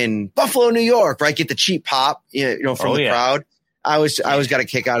back in Buffalo, New York, right? Get the cheap pop, from the crowd. I always got a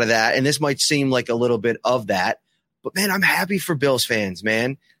kick out of that. And this might seem like a little bit of that, but man, I'm happy for Bills fans,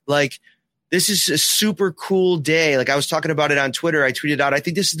 man. Like, this is a super cool day. Like I was talking about it on Twitter. I tweeted out, I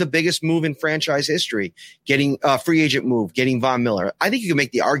think this is the biggest move in franchise history, getting a free agent move, getting Von Miller. I think you can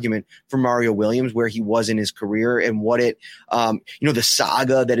make the argument for Mario Williams, where he was in his career and what it, the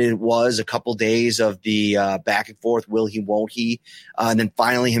saga that it was, a couple days of the back and forth, will he, won't he? And then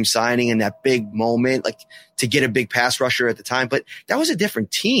finally him signing in that big moment, like to get a big pass rusher at the time. But that was a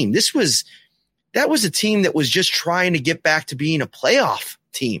different team. That was a team that was just trying to get back to being a playoff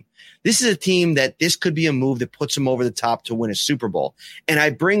team. This is a team that this could be a move that puts them over the top to win a Super Bowl. And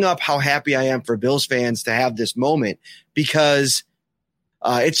I bring up how happy I am for Bills fans to have this moment because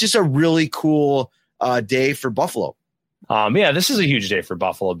it's just a really cool day for Buffalo. This is a huge day for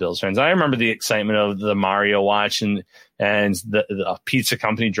Buffalo Bills fans. I remember the excitement of the Mario watch and the pizza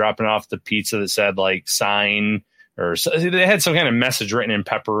company dropping off the pizza that said like sign, or they had some kind of message written in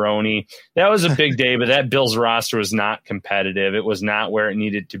pepperoni. That was a big day, but that Bills roster was not competitive. It was not where it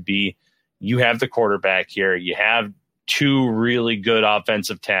needed to be. You have the quarterback here. You have two really good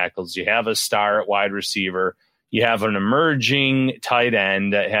offensive tackles. You have a star at wide receiver. You have an emerging tight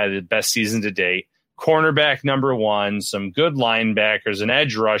end that had the best season to date. Cornerback number one, some good linebackers, an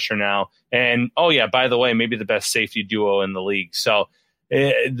edge rusher now. And, by the way, maybe the best safety duo in the league. So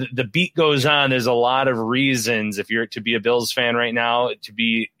the beat goes on. There's a lot of reasons, if you're to be a Bills fan right now, to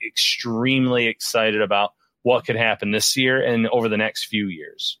be extremely excited about what could happen this year and over the next few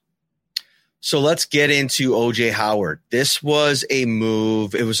years. So let's get into OJ Howard. This was a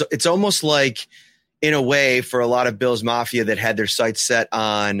move. It's almost like, in a way, for a lot of Bills Mafia that had their sights set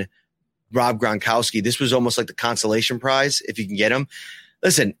on Rob Gronkowski, this was almost like the consolation prize if you can get him.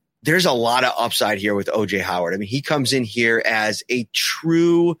 Listen, there's a lot of upside here with OJ Howard. I mean, he comes in here as a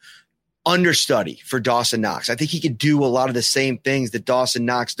true understudy for Dawson Knox. I think he could do a lot of the same things that Dawson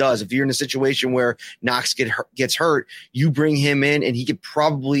Knox does. If you're in a situation where Knox gets hurt, you bring him in and he could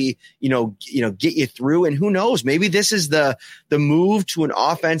probably, get you through. And who knows, maybe this is the move to an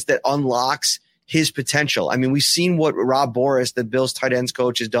offense that unlocks his potential. I mean, we've seen what Rob Boris, the Bills tight ends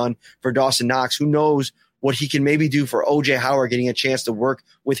coach, has done for Dawson Knox. Who knows what he can maybe do for OJ Howard, getting a chance to work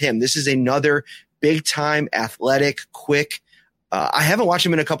with him. This is another big time, athletic, quick. I haven't watched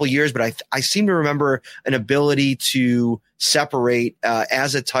him in a couple of years, but I seem to remember an ability to separate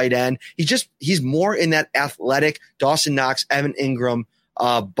as a tight end. He's more in that athletic Dawson Knox, Evan Ingram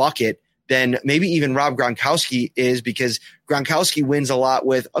bucket than maybe even Rob Gronkowski is, because Gronkowski wins a lot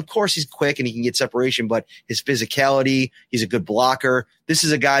with, of course, he's quick and he can get separation, but his physicality, he's a good blocker. This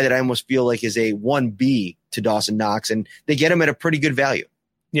is a guy that I almost feel like is a 1B to Dawson Knox, and they get him at a pretty good value.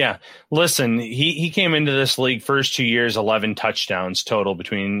 Yeah. Listen, he came into this league first 2 years, 11 touchdowns total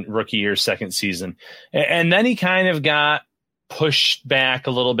between rookie year, second season. And then he kind of got pushed back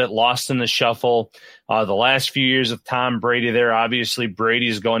a little bit, lost in the shuffle. The last few years of Tom Brady there, obviously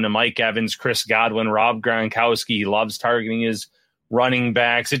Brady's going to Mike Evans, Chris Godwin, Rob Gronkowski. He loves targeting his running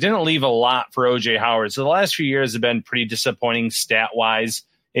backs. It didn't leave a lot for OJ Howard. So the last few years have been pretty disappointing stat-wise,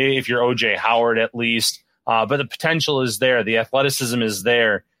 if you're OJ Howard at least. But the potential is there. The athleticism is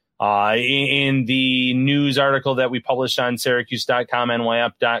there. In the news article that we published on Syracuse.com,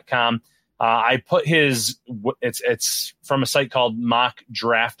 NYUp.com, I put it's from a site called Mock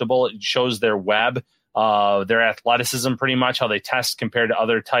Draftable. It shows their web, their athleticism pretty much, how they test compared to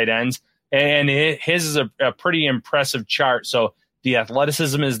other tight ends. And his is a pretty impressive chart. So the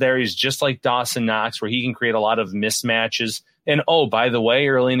athleticism is there. He's just like Dawson Knox, where he can create a lot of mismatches And by the way,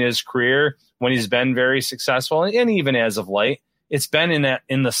 early in his career, when he's been very successful, and even as of late, it's been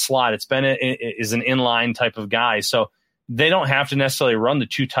in the slot. It's been is an inline type of guy. So they don't have to necessarily run the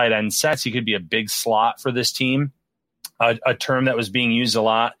 2 tight end sets. He could be a big slot for this team, a term that was being used a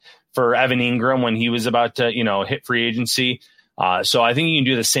lot for Evan Ingram when he was about to, hit free agency. So I think you can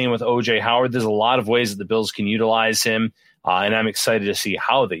do the same with OJ Howard. There's a lot of ways that the Bills can utilize him, and I'm excited to see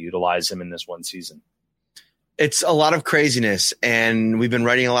how they utilize him in this one season. It's a lot of craziness, and we've been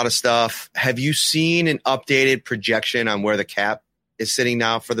writing a lot of stuff. Have you seen an updated projection on where the cap is sitting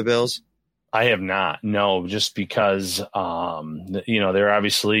now for the Bills? I have not, no, just because, they're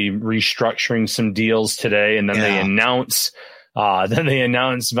obviously restructuring some deals today, and then they announce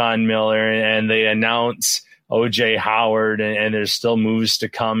Von Miller, and they announce OJ Howard, and there's still moves to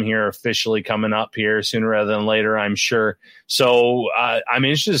come here, officially coming up here sooner rather than later, I'm sure. So I'm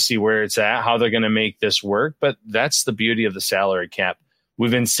interested to see where it's at, how they're going to make this work. But that's the beauty of the salary cap.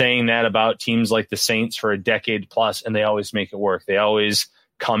 We've been saying that about teams like the Saints for a decade plus, and they always make it work. They always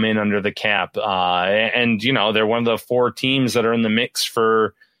come in under the cap. And they're one of the 4 teams that are in the mix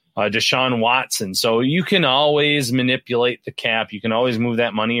for Deshaun Watson. So you can always manipulate the cap. You can always move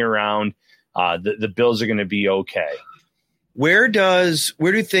that money around. The Bills are going to be okay. Where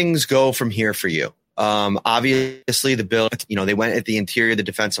do things go from here for you? Obviously the Bills, they went at the interior of the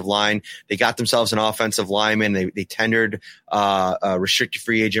defensive line. They got themselves an offensive lineman. They tendered a restricted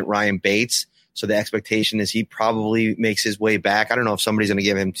free agent, Ryan Bates. So the expectation is he probably makes his way back. I don't know if somebody's going to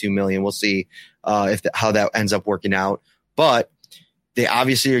give him $2 million. We'll see how that ends up working out. But they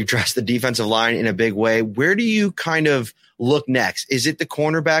obviously addressed the defensive line in a big way. Where do you kind of look next? Is it the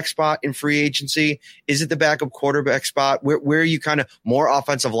cornerback spot in free agency? Is it the backup quarterback spot? Where are you kind of more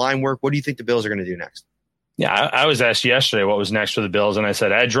offensive line work? What do you think the Bills are going to do next? Yeah, I was asked yesterday what was next for the Bills, and I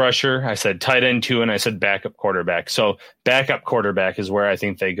said edge rusher, I said tight end 2, and I said backup quarterback. So backup quarterback is where I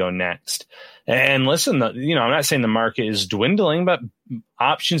think they go next. And listen, I'm not saying the market is dwindling, but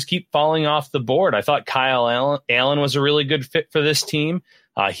options keep falling off the board. I thought Kyle Allen was a really good fit for this team.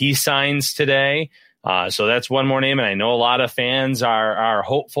 He signs today. So that's one more name. And I know a lot of fans are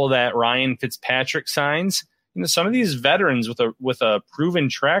hopeful that Ryan Fitzpatrick signs. Some of these veterans with a proven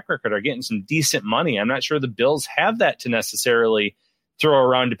track record are getting some decent money. I'm not sure the Bills have that to necessarily throw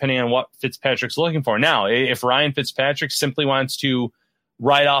around depending on what Fitzpatrick's looking for. Now, if Ryan Fitzpatrick simply wants to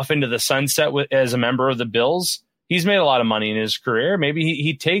ride off into the sunset as a member of the Bills, he's made a lot of money in his career. Maybe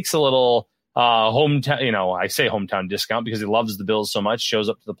he takes a little hometown, I say hometown discount because he loves the Bills so much, shows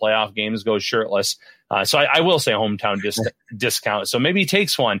up to the playoff games, goes shirtless. So I will say hometown discount. So maybe he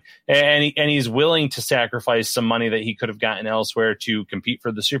takes one and he's willing to sacrifice some money that he could have gotten elsewhere to compete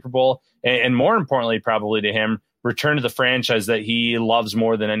for the Super Bowl. And more importantly, probably to him, return to the franchise that he loves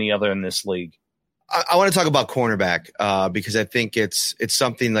more than any other in this league. I want to talk about cornerback because I think it's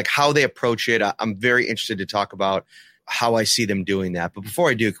something like how they approach it. I'm very interested to talk about how I see them doing that. But before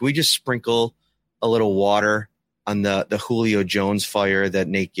I do, can we just sprinkle a little water on the Julio Jones fire that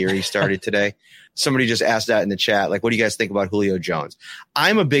Nate Geary started today? Somebody just asked that in the chat. Like, what do you guys think about Julio Jones?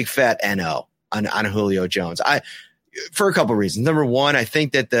 I'm a big fat NO on Julio Jones. For a couple of reasons. Number one, I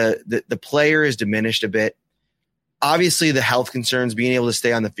think that the player is diminished a bit. Obviously, the health concerns, being able to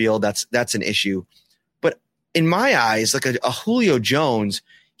stay on the field, that's an issue. But in my eyes, like a Julio Jones,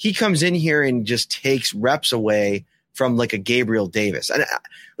 he comes in here and just takes reps away from like a Gabriel Davis. And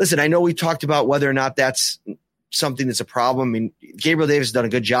listen, I know we talked about whether or not that's something that's a problem. I mean, Gabriel Davis has done a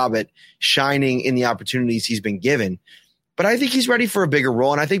good job at shining in the opportunities he's been given, but I think he's ready for a bigger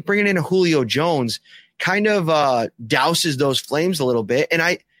role. And I think bringing in a Julio Jones kind of douses those flames a little bit. And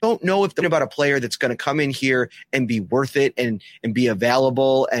I don't know if they're about a player that's going to come in here and be worth it and be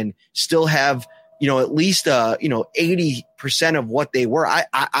available and still have, at least 80% of what they were. I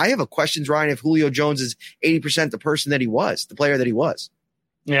have a questions, Ryan, if Julio Jones is 80% the person that he was, the player that he was.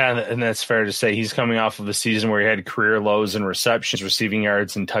 Yeah, and that's fair to say. He's coming off of a season where he had career lows in receptions, receiving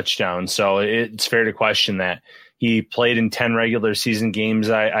yards, and touchdowns. So it's fair to question that. He played in 10 regular season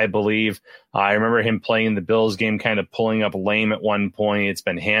games, I believe. I remember him playing in the Bills game, kind of pulling up lame at one point. It's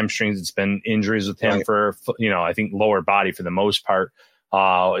been hamstrings. It's been injuries with him for, I think lower body for the most part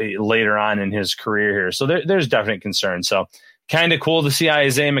later on in his career here. So there's definite concern. So kind of cool to see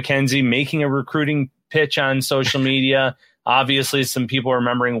Isaiah McKenzie making a recruiting pitch on social media. Obviously, some people are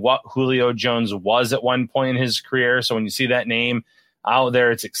remembering what Julio Jones was at one point in his career. So when you see that name out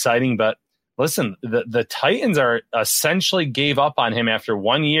there, it's exciting. But listen, the Titans are essentially gave up on him after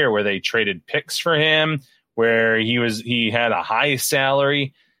 1 year where they traded picks for him, where he had a high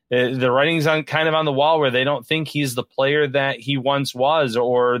salary. The writing's kind of on the wall where they don't think he's the player that he once was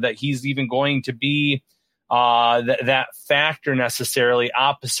or that he's even going to be that factor necessarily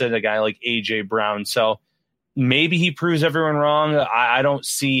opposite a guy like A.J. Brown. So maybe he proves everyone wrong. I don't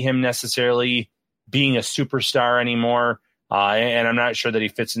see him necessarily being a superstar anymore. And I'm not sure that he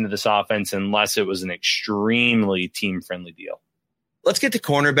fits into this offense unless it was an extremely team-friendly deal. Let's get to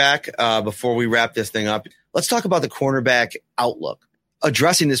cornerback before we wrap this thing up. Let's talk about the cornerback outlook.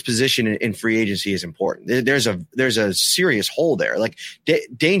 Addressing this position in free agency is important. There's a serious hole there. Like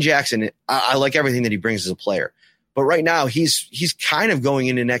Dane Jackson, I like everything that he brings as a player, but right now he's kind of going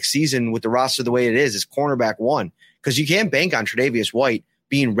into next season with the roster the way it is cornerback one, because you can't bank on Tre'Davious White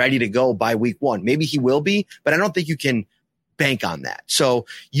being ready to go by week one. Maybe he will be, but I don't think you can bank on that. So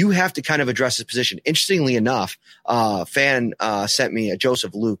you have to kind of address this position. Interestingly enough, fan sent me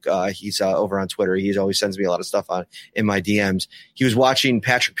Joseph Luke. He's over on Twitter. He always sends me a lot of stuff in my DMs. He was watching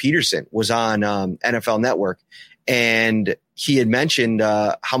Patrick Peterson was on NFL Network, and he had mentioned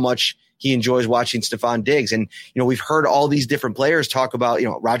how much he enjoys watching Stephon Diggs. And, we've heard all these different players talk about,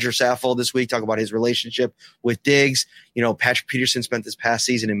 Roger Saffold this week, talk about his relationship with Diggs. Patrick Peterson spent this past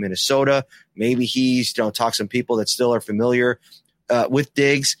season in Minnesota. Maybe he's, talked to some people that still are familiar with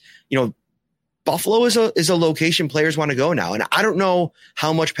Diggs. Buffalo is a location players want to go now. And I don't know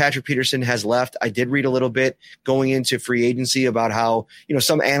how much Patrick Peterson has left. I did read a little bit going into free agency about how,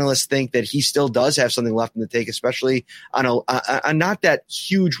 some analysts think that he still does have something left in the tank, especially on a not that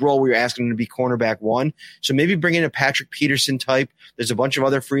huge role where you're asking him to be cornerback one. So maybe bring in a Patrick Peterson type. There's a bunch of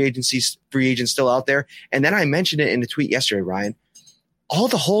other free agents still out there. And then I mentioned it in a tweet yesterday, Ryan, all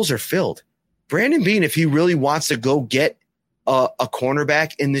the holes are filled. Brandon Beane, if he really wants to go get a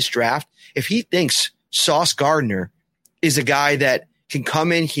cornerback in this draft, if he thinks Sauce Gardner is a guy that can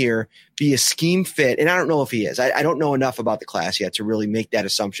come in here, be a scheme fit, and I don't know if he is. I don't know enough about the class yet to really make that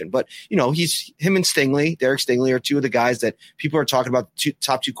assumption. But, him and Stingley, Derek Stingley, are two of the guys that people are talking about,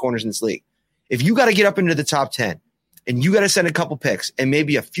 top two corners in this league. If you got to get up into the top 10 and you got to send a couple picks and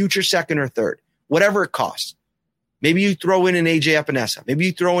maybe a future second or third, whatever it costs, maybe you throw in an AJ Epinesa, maybe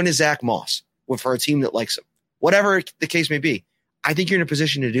you throw in a Zach Moss for a team that likes him, whatever the case may be. I think you're in a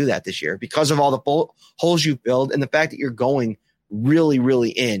position to do that this year because of all the holes you filled and the fact that you're going really, really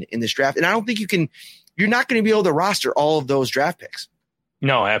in this draft. And I don't think you're not going to be able to roster all of those draft picks.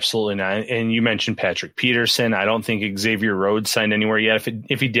 No, absolutely not. And you mentioned Patrick Peterson. I don't think Xavier Rhodes signed anywhere yet.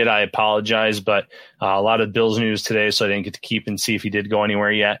 If he did, I apologize. But a lot of Bills news today, so I didn't get to keep and see if he did go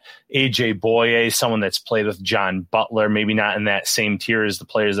anywhere yet. AJ Boye, someone that's played with John Butler, maybe not in that same tier as the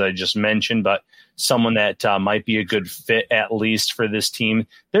players that I just mentioned, but someone that might be a good fit at least for this team.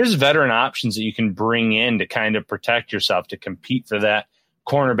 There's veteran options that you can bring in to kind of protect yourself, to compete for that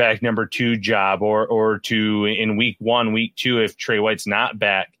cornerback number 2 job, or to in week 1, week 2, if Trey White's not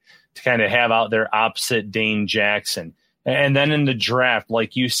back, to kind of have out there opposite Dane Jackson. And then in the draft,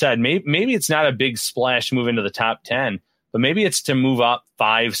 like you said, maybe it's not a big splash move into the top 10, but maybe it's to move up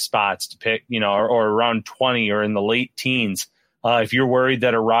 5 spots to pick, or around 20 or in the late teens. If you're worried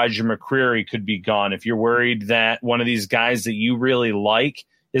that a Roger McCreary could be gone, if you're worried that one of these guys that you really like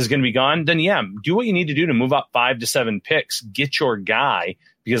is going to be gone, then yeah, do what you need to do to move up 5 to 7 picks, get your guy,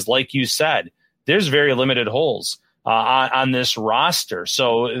 because like you said, there's very limited holes on this roster.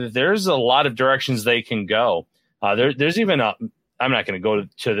 So there's a lot of directions they can go. There's even I'm not going to go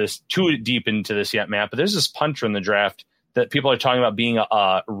to this too deep into this yet, Matt, but there's this punter in the draft that people are talking about being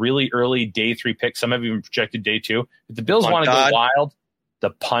a really early day 3 pick. Some have even projected day 2. If the Bills want to go wild, the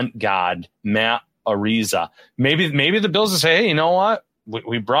punt god, Matt Ariza. Maybe the Bills will say, hey, you know what?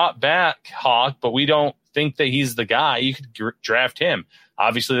 We brought back Hawk, but we don't think that he's the guy. You could draft him.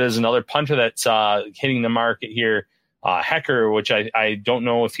 Obviously, there's another punter that's hitting the market here, Hecker, which I don't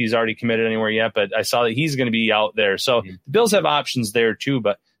know if he's already committed anywhere yet, but I saw that he's going to be out there. So the Bills have options there too,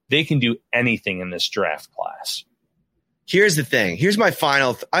 but they can do anything in this draft class. Here's the thing. Here's my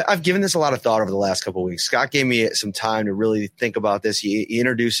final. I've given this a lot of thought over the last couple of weeks. Scott gave me some time to really think about this. He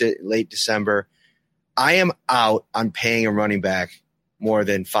introduced it in late December. I am out on paying a running back more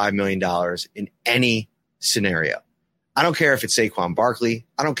than $5 million in any scenario. I don't care if it's Saquon Barkley.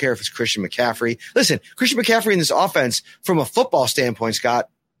 I don't care if it's Christian McCaffrey. Listen, Christian McCaffrey in this offense, from a football standpoint, Scott,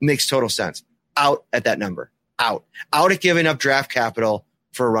 makes total sense. Out at that number. Out at giving up draft capital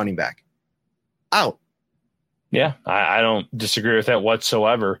for a running back. Out. Yeah, I don't disagree with that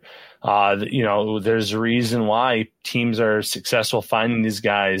whatsoever. There's a reason why teams are successful finding these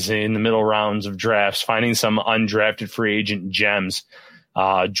guys in the middle rounds of drafts, finding some undrafted free agent gems,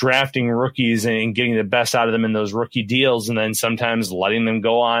 drafting rookies and getting the best out of them in those rookie deals, and then sometimes letting them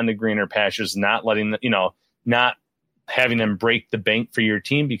go on to greener pastures, not having them break the bank for your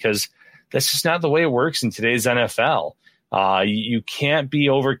team, because that's just not the way it works in today's NFL. You can't be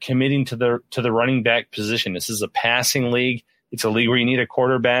overcommitting to the running back position. This is a passing league. It's a league where you need a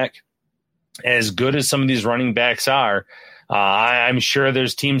quarterback. As good as some of these running backs are, I'm sure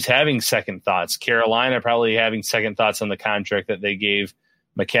there's teams having second thoughts. Carolina probably having second thoughts on the contract that they gave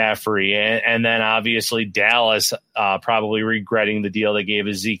McCaffrey. And then obviously Dallas probably regretting the deal they gave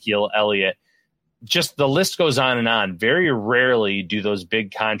Ezekiel Elliott. Just the list goes on and on. Very rarely do those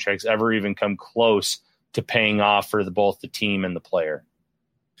big contracts ever even come close to paying off for both the team and the player.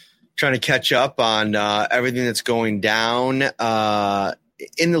 Trying to catch up on everything that's going down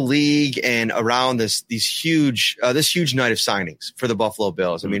in the league and around this huge night of signings for the Buffalo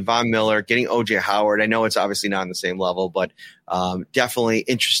Bills. I mean, Von Miller, getting OJ Howard. I know it's obviously not on the same level, but definitely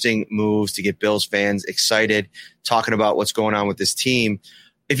interesting moves to get Bills fans excited, talking about what's going on with this team.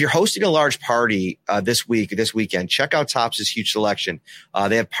 If you're hosting a large party this weekend, check out Tops' huge selection.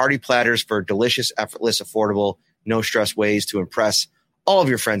 They have party platters for delicious, effortless, affordable, no stress ways to impress all of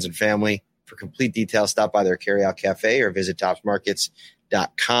your friends and family. For complete details, stop by their carryout cafe or visit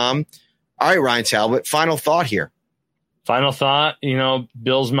topsmarkets.com. All right, Ryan Talbot, final thought here. Final thought,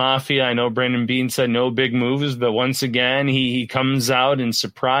 Bills Mafia. I know Brandon Beane said no big moves, but once again, he comes out and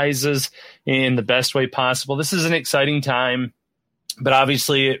surprises in the best way possible. This is an exciting time. But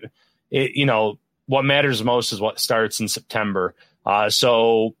obviously, what matters most is what starts in September.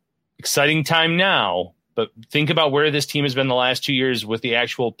 So exciting time now, but think about where this team has been the last 2 years with the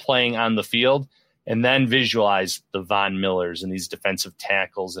actual playing on the field, and then visualize the Von Millers and these defensive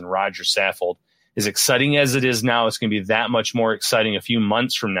tackles and Roger Saffold. As exciting as it is now, it's going to be that much more exciting a few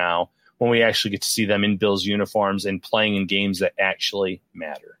months from now when we actually get to see them in Bills uniforms and playing in games that actually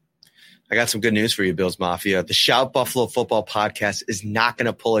matter. I got some good news for you, Bills Mafia. The Shout Buffalo Football Podcast is not going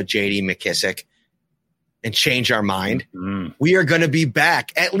to pull a J.D. McKissick and change our mind. Mm-hmm. We are going to be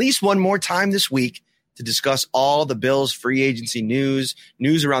back at least one more time this week to discuss all the Bills free agency news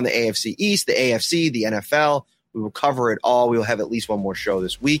around the AFC East, the AFC, the NFL. We will cover it all. We will have at least one more show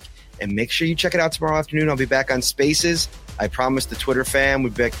this week. And make sure you check it out tomorrow afternoon. I'll be back on Spaces. I promised the Twitter fam we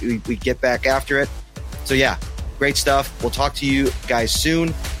get back after it. So, yeah. Great stuff. We'll talk to you guys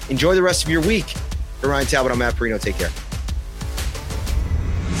soon. Enjoy the rest of your week. For Ryan Talbot, I'm Matt Perino. Take care.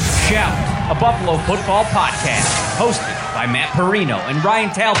 Shout, a Buffalo football podcast, hosted by Matt Perino and Ryan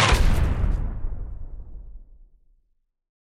Talbot.